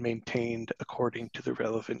and maintained according to the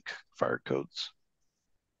relevant fire codes.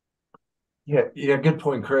 Yeah, good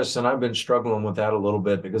point, Chris. And I've been struggling with that a little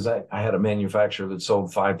bit because I had a manufacturer that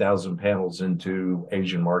sold 5,000 panels into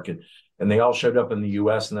Asian market, and they all showed up in the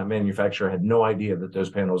U.S. and that manufacturer had no idea that those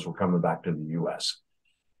panels were coming back to the U.S.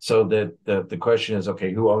 So the question is,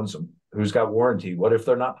 okay, who owns them? Who's got warranty? What if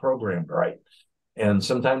they're not programmed right? And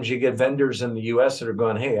sometimes you get vendors in the U.S. that are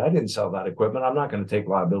going, hey, I didn't sell that equipment. I'm not going to take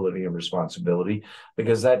liability and responsibility,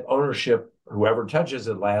 because that ownership, whoever touches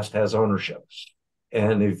it last has ownership.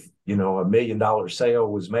 And if, $1 million sale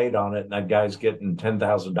was made on it and that guy's getting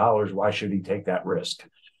 $10,000, why should he take that risk?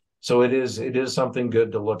 So it is something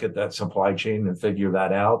good to look at that supply chain and figure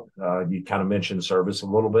that out. You kind of mentioned service a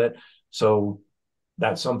little bit. So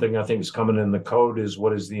that's something I think is coming in the code, is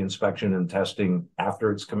what is the inspection and testing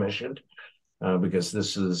after it's commissioned? Because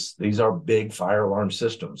these are big fire alarm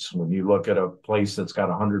systems. When you look at a place that's got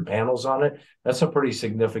 100 panels on it, that's a pretty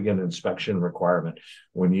significant inspection requirement.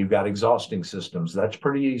 When you've got exhausting systems, that's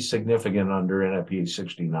pretty significant under NFPA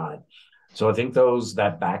 69. So I think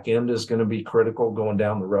that back end is going to be critical going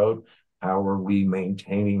down the road. How are we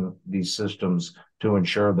maintaining these systems to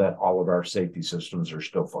ensure that all of our safety systems are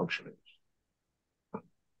still functioning?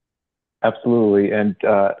 Absolutely. And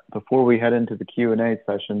before we head into the Q&A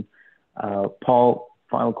session, Paul,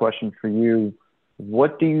 final question for you.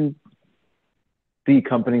 What do you see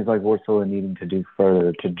companies like Wärtsila needing to do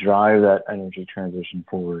further to drive that energy transition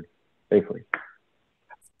forward safely?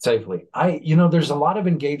 There's a lot of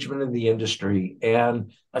engagement in the industry,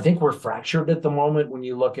 and I think we're fractured at the moment when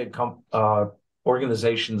you look at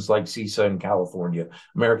organizations like CISA in California,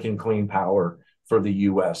 American Clean Power for the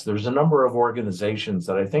US. There's a number of organizations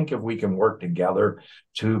that I think if we can work together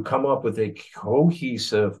to come up with a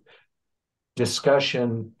cohesive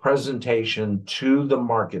discussion, presentation to the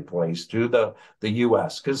marketplace, to the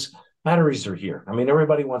US, because batteries are here. I mean,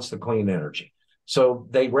 everybody wants the clean energy. So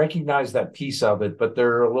they recognize that piece of it, but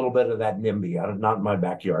they're a little bit of that NIMBY, not in my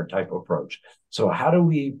backyard type approach. So how do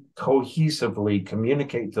we cohesively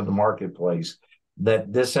communicate to the marketplace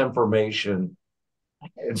that this information,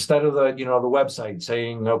 instead of the website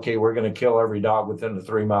saying, okay, we're going to kill every dog within a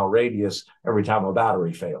 3-mile radius every time a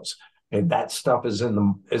battery fails, and that stuff is in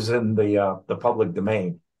the public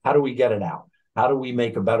domain. How do we get it out? How do we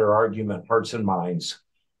make a better argument, hearts and minds,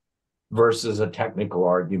 versus a technical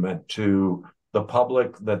argument to the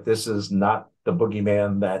public that this is not the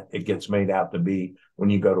boogeyman that it gets made out to be when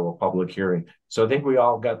you go to a public hearing? So I think we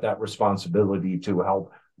all got that responsibility to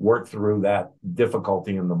help work through that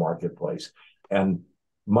difficulty in the marketplace. And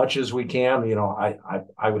much as we can,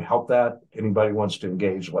 I would help that. Anybody wants to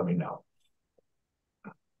engage, let me know.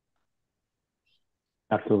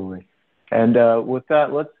 Absolutely. And with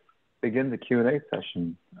that, let's begin the Q&A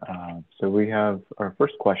session. So we have our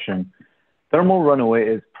first question. Thermal runaway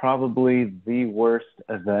is probably the worst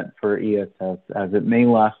event for ESS as it may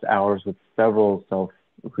last hours with several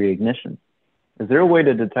self-reignitions. Is there a way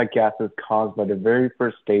to detect gases caused by the very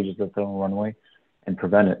first stages of thermal runaway and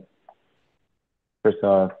prevent it? Chris,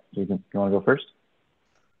 you want to go first?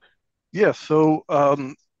 Yeah, so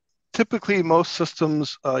typically most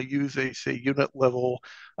systems use a, say, unit level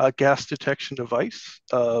gas detection device.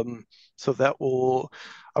 So that will,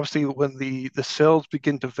 obviously when the cells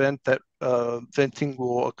begin to vent, that venting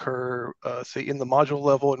will occur, say, in the module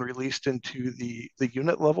level and released into the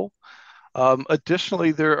unit level.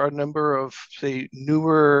 Additionally, there are a number of, say,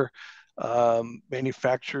 newer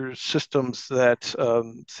manufacturers systems that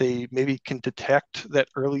say maybe can detect that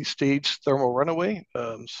early stage thermal runaway.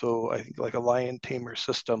 So I think like a lion tamer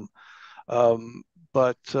system.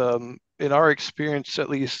 But in our experience,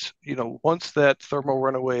 at least, once that thermal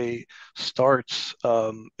runaway starts,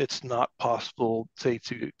 it's not possible, say,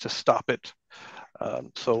 to stop it.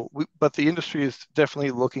 But the industry is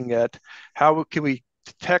definitely looking at how can we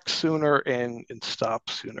detect sooner and stop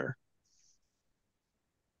sooner.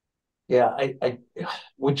 Yeah,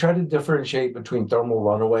 we try to differentiate between thermal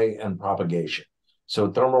runaway and propagation.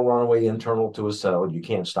 So thermal runaway internal to a cell, you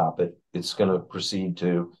can't stop it. It's going to proceed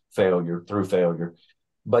to failure through failure.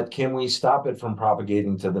 But can we stop it from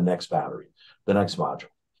propagating to the next battery, the next module,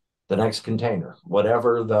 the next container,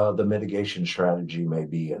 whatever the mitigation strategy may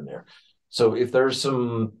be in there? So if there's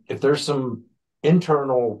some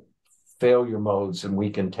internal failure modes and we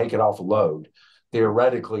can take it off a load,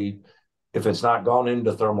 theoretically, if it's not gone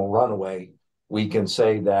into thermal runaway, we can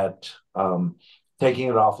say that taking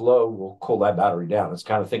it off low will cool that battery down. It's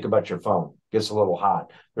kind of, think about your phone. It gets a little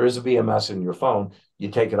hot. There is a BMS in your phone.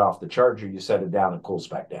 You take it off the charger, you set it down, it cools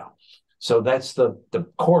back down. So that's the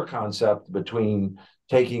core concept between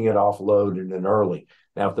taking it off load and then early.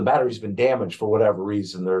 Now, if the battery's been damaged for whatever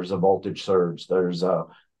reason, there's a voltage surge, there's a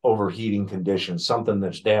overheating condition, something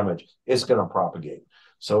that's damaged, it's going to propagate.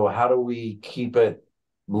 So how do we keep it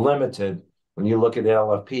limited? When you look at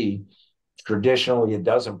LFP, traditionally it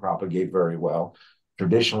doesn't propagate very well.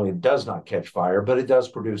 Traditionally it does not catch fire, but it does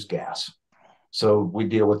produce gas. So we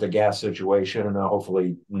deal with the gas situation and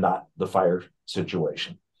hopefully not the fire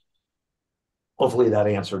situation. Hopefully that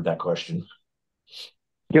answered that question.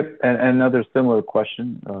 Yep, and another similar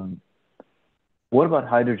question. What about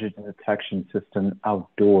hydrogen detection system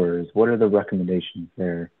outdoors? What are the recommendations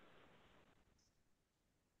there?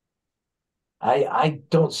 I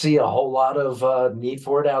don't see a whole lot of need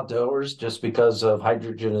for it outdoors just because of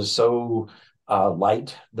hydrogen is so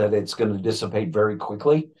light that it's going to dissipate very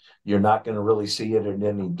quickly. You're not going to really see it at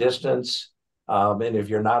any distance. And if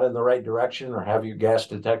you're not in the right direction or have your gas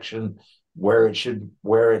detection where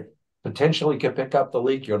it potentially could pick up the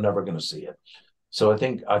leak, you're never going to see it. So I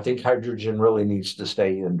think hydrogen really needs to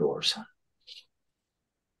stay indoors.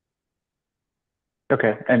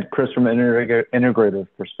 Okay, and Chris, from an integrative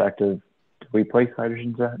perspective, do we place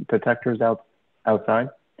hydrogen detectors outside?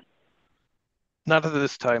 Not at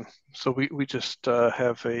this time. So we just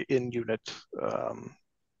have a in-unit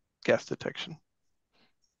gas detection.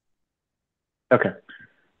 Okay.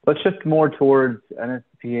 Let's shift more towards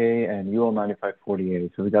NSPA and UL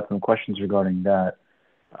 9540A. So we got some questions regarding that.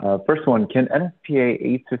 First one, can NSPA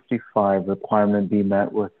 855 requirement be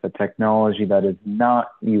met with a technology that is not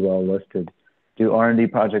UL listed? Do R&D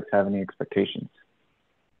projects have any expectations?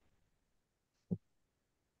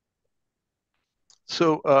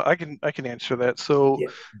 So I can answer that. So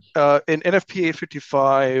in NFPA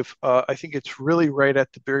 55, I think it's really right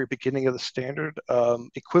at the very beginning of the standard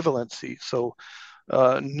equivalency. So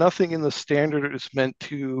nothing in the standard is meant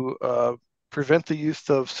to prevent the use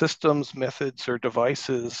of systems, methods, or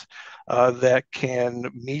devices that can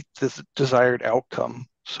meet this desired outcome.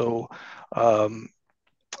 So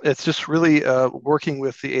It's just really working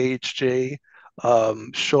with the AHJ,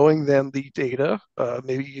 showing them the data.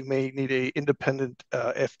 Maybe you may need a independent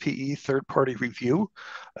FPE third-party review,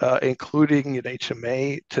 including an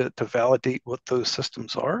HMA to validate what those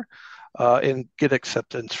systems are, and get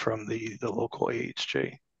acceptance from the local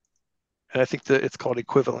AHJ. And I think that it's called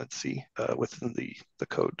equivalency within the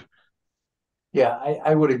code. Yeah,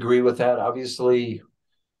 I would agree with that. Obviously,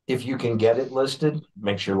 if you can get it listed,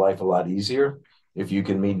 makes your life a lot easier. If you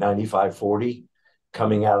can meet 9540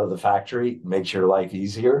 coming out of the factory, makes your life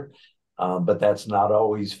easier. But that's not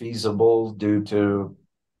always feasible due to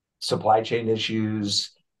supply chain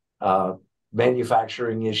issues, uh,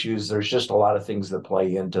 manufacturing issues. There's just a lot of things that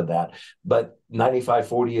play into that. But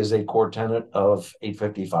 9540 is a core tenet of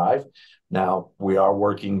 855. Now, we are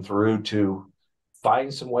working through to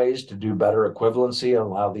find some ways to do better equivalency and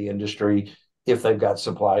allow the industry, if they've got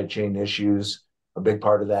supply chain issues, a big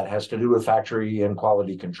part of that has to do with factory and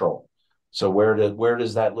quality control. So where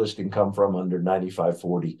does that listing come from under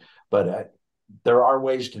 9540? But there are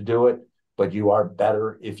ways to do it, but you are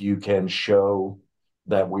better if you can show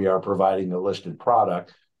that we are providing a listed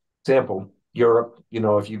product. Example, Europe,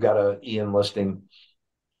 if you got a EN listing,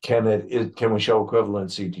 can we show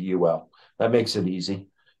equivalency to UL? That makes it easy.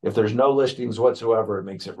 If there's no listings whatsoever, it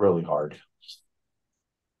makes it really hard.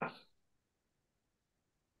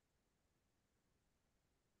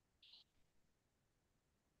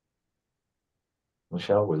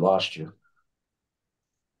 Michelle, we lost you.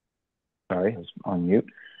 Sorry, I was on mute.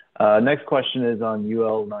 Next question is on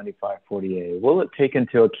UL 9540A. Will it take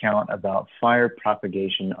into account about fire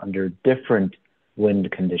propagation under different wind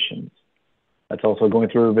conditions? That's also going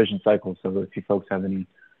through a revision cycle, so if you folks have any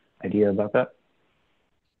idea about that.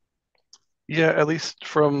 Yeah, at least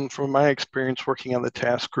from my experience working on the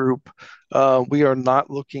task group, we are not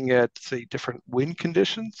looking at, say, different wind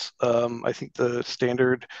conditions. I think the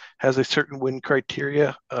standard has a certain wind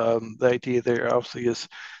criteria. The idea there obviously is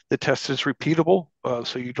the test is repeatable,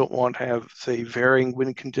 so you don't want to have, say, varying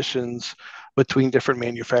wind conditions between different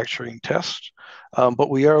manufacturing tests. But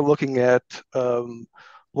we are looking at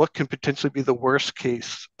what can potentially be the worst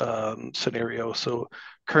case scenario. So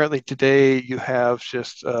currently today you have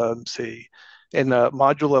just say in a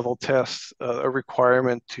module level test a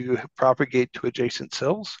requirement to propagate to adjacent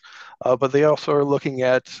cells, but they also are looking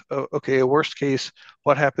at okay, a worst case,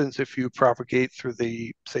 what happens if you propagate through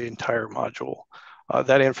the, say, entire module.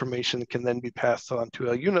 That information can then be passed on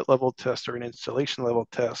to a unit level test or an installation level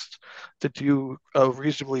test to do a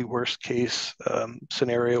reasonably worst case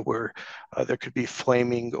scenario where there could be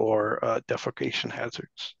flaming or defecation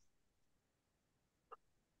hazards.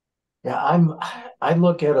 Yeah, I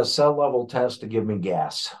look at a cell level test to give me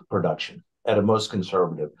gas production at a most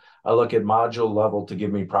conservative. I look at module level to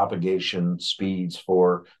give me propagation speeds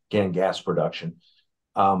for, again, gas production.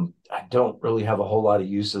 I don't really have a whole lot of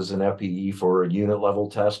uses in FPE for a unit level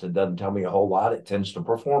test. It doesn't tell me a whole lot. It tends to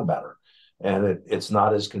perform better. And it's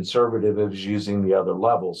not as conservative as using the other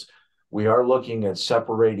levels. We are looking at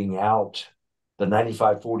separating out the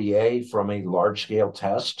 9540A from a large scale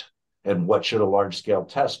test. And what should a large scale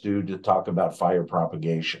test do to talk about fire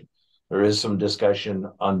propagation? There is some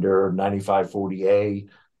discussion under 9540A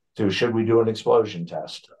to should we do an explosion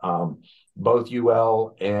test? Both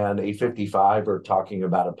UL and 855 are talking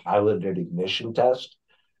about a piloted ignition test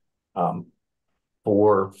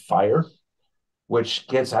for fire, which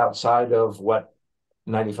gets outside of what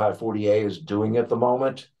 9540A is doing at the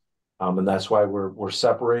moment. And that's why we're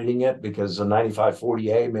separating it, because the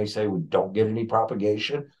 9540A may say we don't get any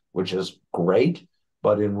propagation, which is great.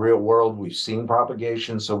 But in real world, we've seen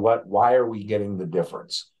propagation. So why are we getting the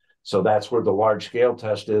difference? So that's where the large scale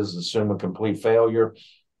test is. Assume a complete failure,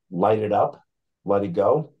 light it up, let it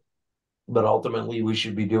go. But ultimately, we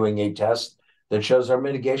should be doing a test that shows our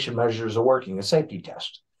mitigation measures are working, a safety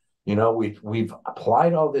test. We've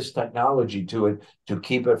applied all this technology to it to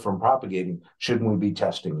keep it from propagating. Shouldn't we be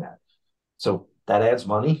testing that? So that adds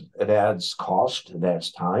money, it adds cost, it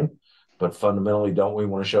adds time. But fundamentally, don't we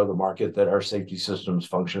want to show the market that our safety systems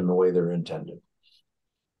function the way they're intended?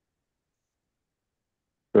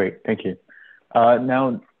 Great, thank you.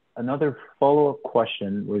 Now, another follow-up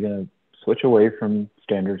question, we're going to switch away from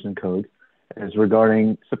standards and codes, is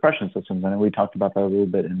regarding suppression systems. I know we talked about that a little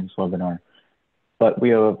bit in this webinar, but we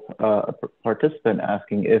have a participant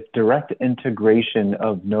asking if direct integration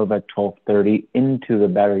of Novec 1230 into the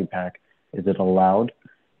battery pack, is it allowed?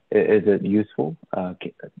 Is it useful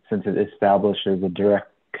since it establishes a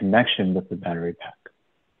direct connection with the battery pack?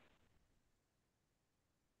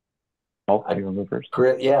 Paul, do you want to go first?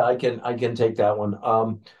 Yeah, I can take that one.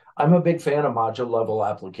 I'm a big fan of module level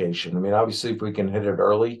application. I mean, obviously, if we can hit it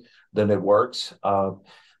early, then it works.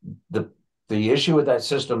 The issue with that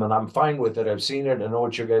system, and I'm fine with it, I've seen it, I know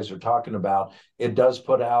what you guys are talking about. It does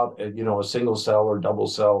put out, a single cell or double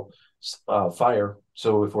cell fire.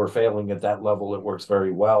 So if we're failing at that level, it works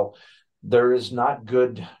very well. There is not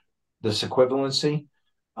good this equivalency.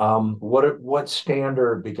 What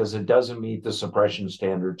standard, because it doesn't meet the suppression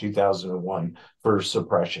standard 2001 for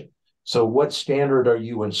suppression. So what standard are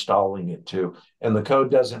you installing it to? And the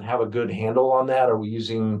code doesn't have a good handle on that. Are we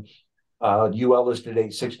using UL listed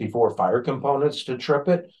 864 fire components to trip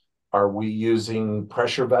it? Are we using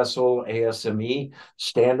pressure vessel ASME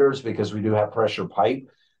standards because we do have pressure pipe?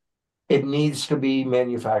 It needs to be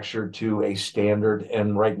manufactured to a standard.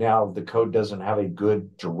 And right now, the code doesn't have a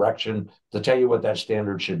good direction to tell you what that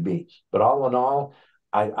standard should be. But all in all,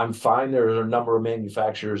 I'm fine. There are a number of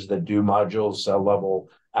manufacturers that do module cell level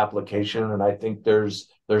application, and I think there's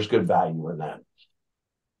good value in that.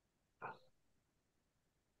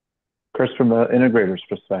 Chris, from an integrator's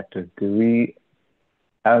perspective, do we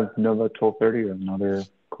have NOVA 1230 or another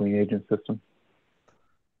clean agent system?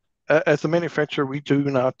 As a manufacturer, we do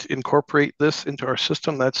not incorporate this into our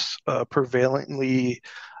system. That's prevalently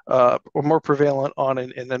or more prevalent on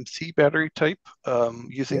an NMC battery type.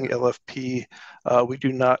 Using LFP, we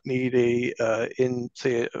do not need a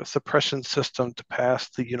suppression system to pass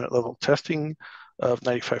the unit level testing of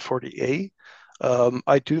 9540A.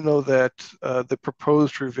 I do know that the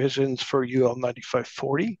proposed revisions for UL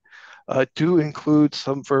 9540 do include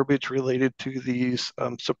some verbiage related to these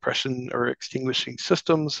suppression or extinguishing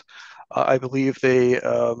systems. I believe they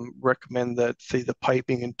recommend that, say, the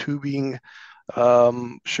piping and tubing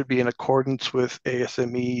should be in accordance with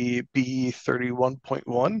ASME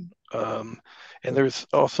B31.1. And there's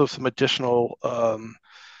also some additional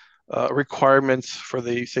requirements for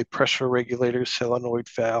the, say, pressure regulators, solenoid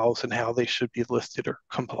valves, and how they should be listed or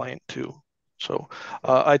compliant to. So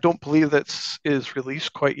I don't believe that is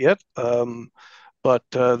released quite yet, but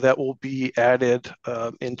that will be added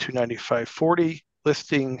into 9540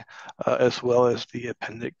 listing, as well as the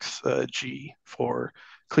Appendix G for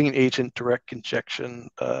clean agent direct injection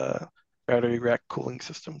battery rack cooling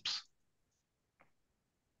systems.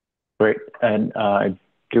 Great. And I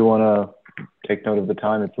do want to take note of the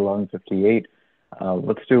time. It's 11:58.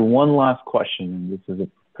 Let's do one last question. This is a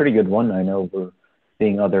pretty good one. I know we're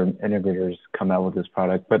seeing other integrators come out with this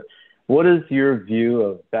product, but what is your view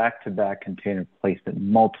of back-to-back container placement,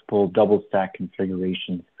 multiple double stack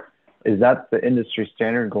configurations? Is that the industry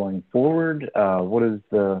standard going forward? What is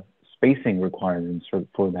the spacing requirements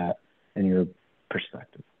for that in your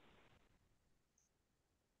perspective?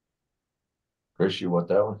 Chris, you want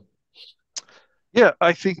that one? Yeah,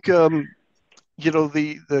 I think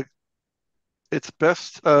it's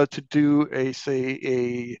best to do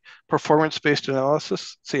a performance-based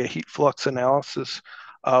analysis, say a heat flux analysis,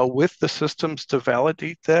 with the systems to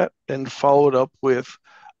validate that, and follow it up with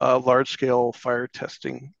large-scale fire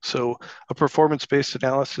testing. So a performance-based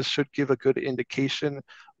analysis should give a good indication: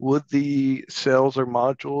 would the cells or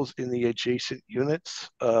modules in the adjacent units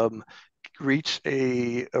reach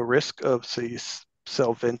a risk of, say,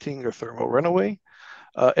 cell venting or thermal runaway?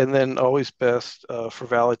 And then always best for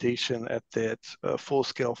validation at that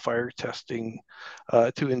full-scale fire testing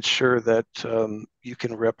to ensure that you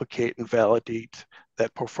can replicate and validate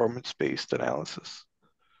that performance-based analysis.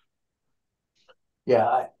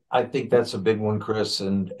 Yeah, I think that's a big one, Chris.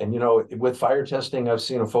 And with fire testing, I've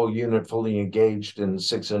seen a full unit fully engaged and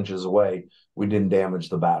 6 inches away. We didn't damage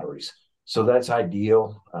the batteries. So that's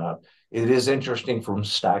ideal. It is interesting from a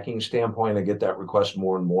stacking standpoint. I get that request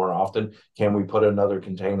more and more often. Can we put another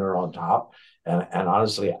container on top? And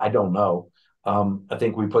honestly, I don't know. I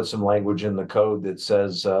think we put some language in the code that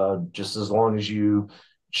says just as long as you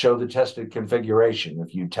show the tested configuration,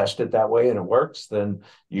 if you test it that way and it works, then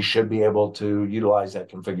you should be able to utilize that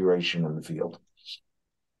configuration in the field.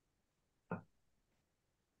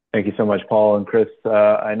 Thank you so much, Paul and Chris.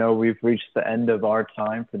 I know we've reached the end of our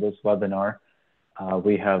time for this webinar.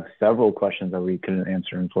 We have several questions that we couldn't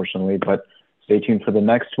answer, unfortunately, but stay tuned for the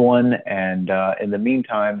next one. And in the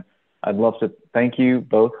meantime, I'd love to thank you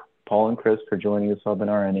both, Paul and Chris, for joining this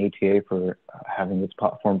webinar, and ATA for having this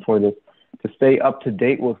platform for this. To stay up to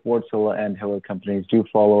date with Wärtsila and Hiller companies, do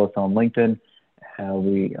follow us on LinkedIn.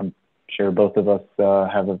 I'm sure both of us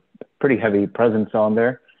have a pretty heavy presence on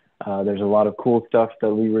there. There's a lot of cool stuff that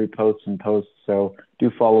we repost and post, so do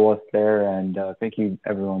follow us there. And thank you,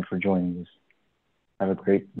 everyone, for joining us. Have a great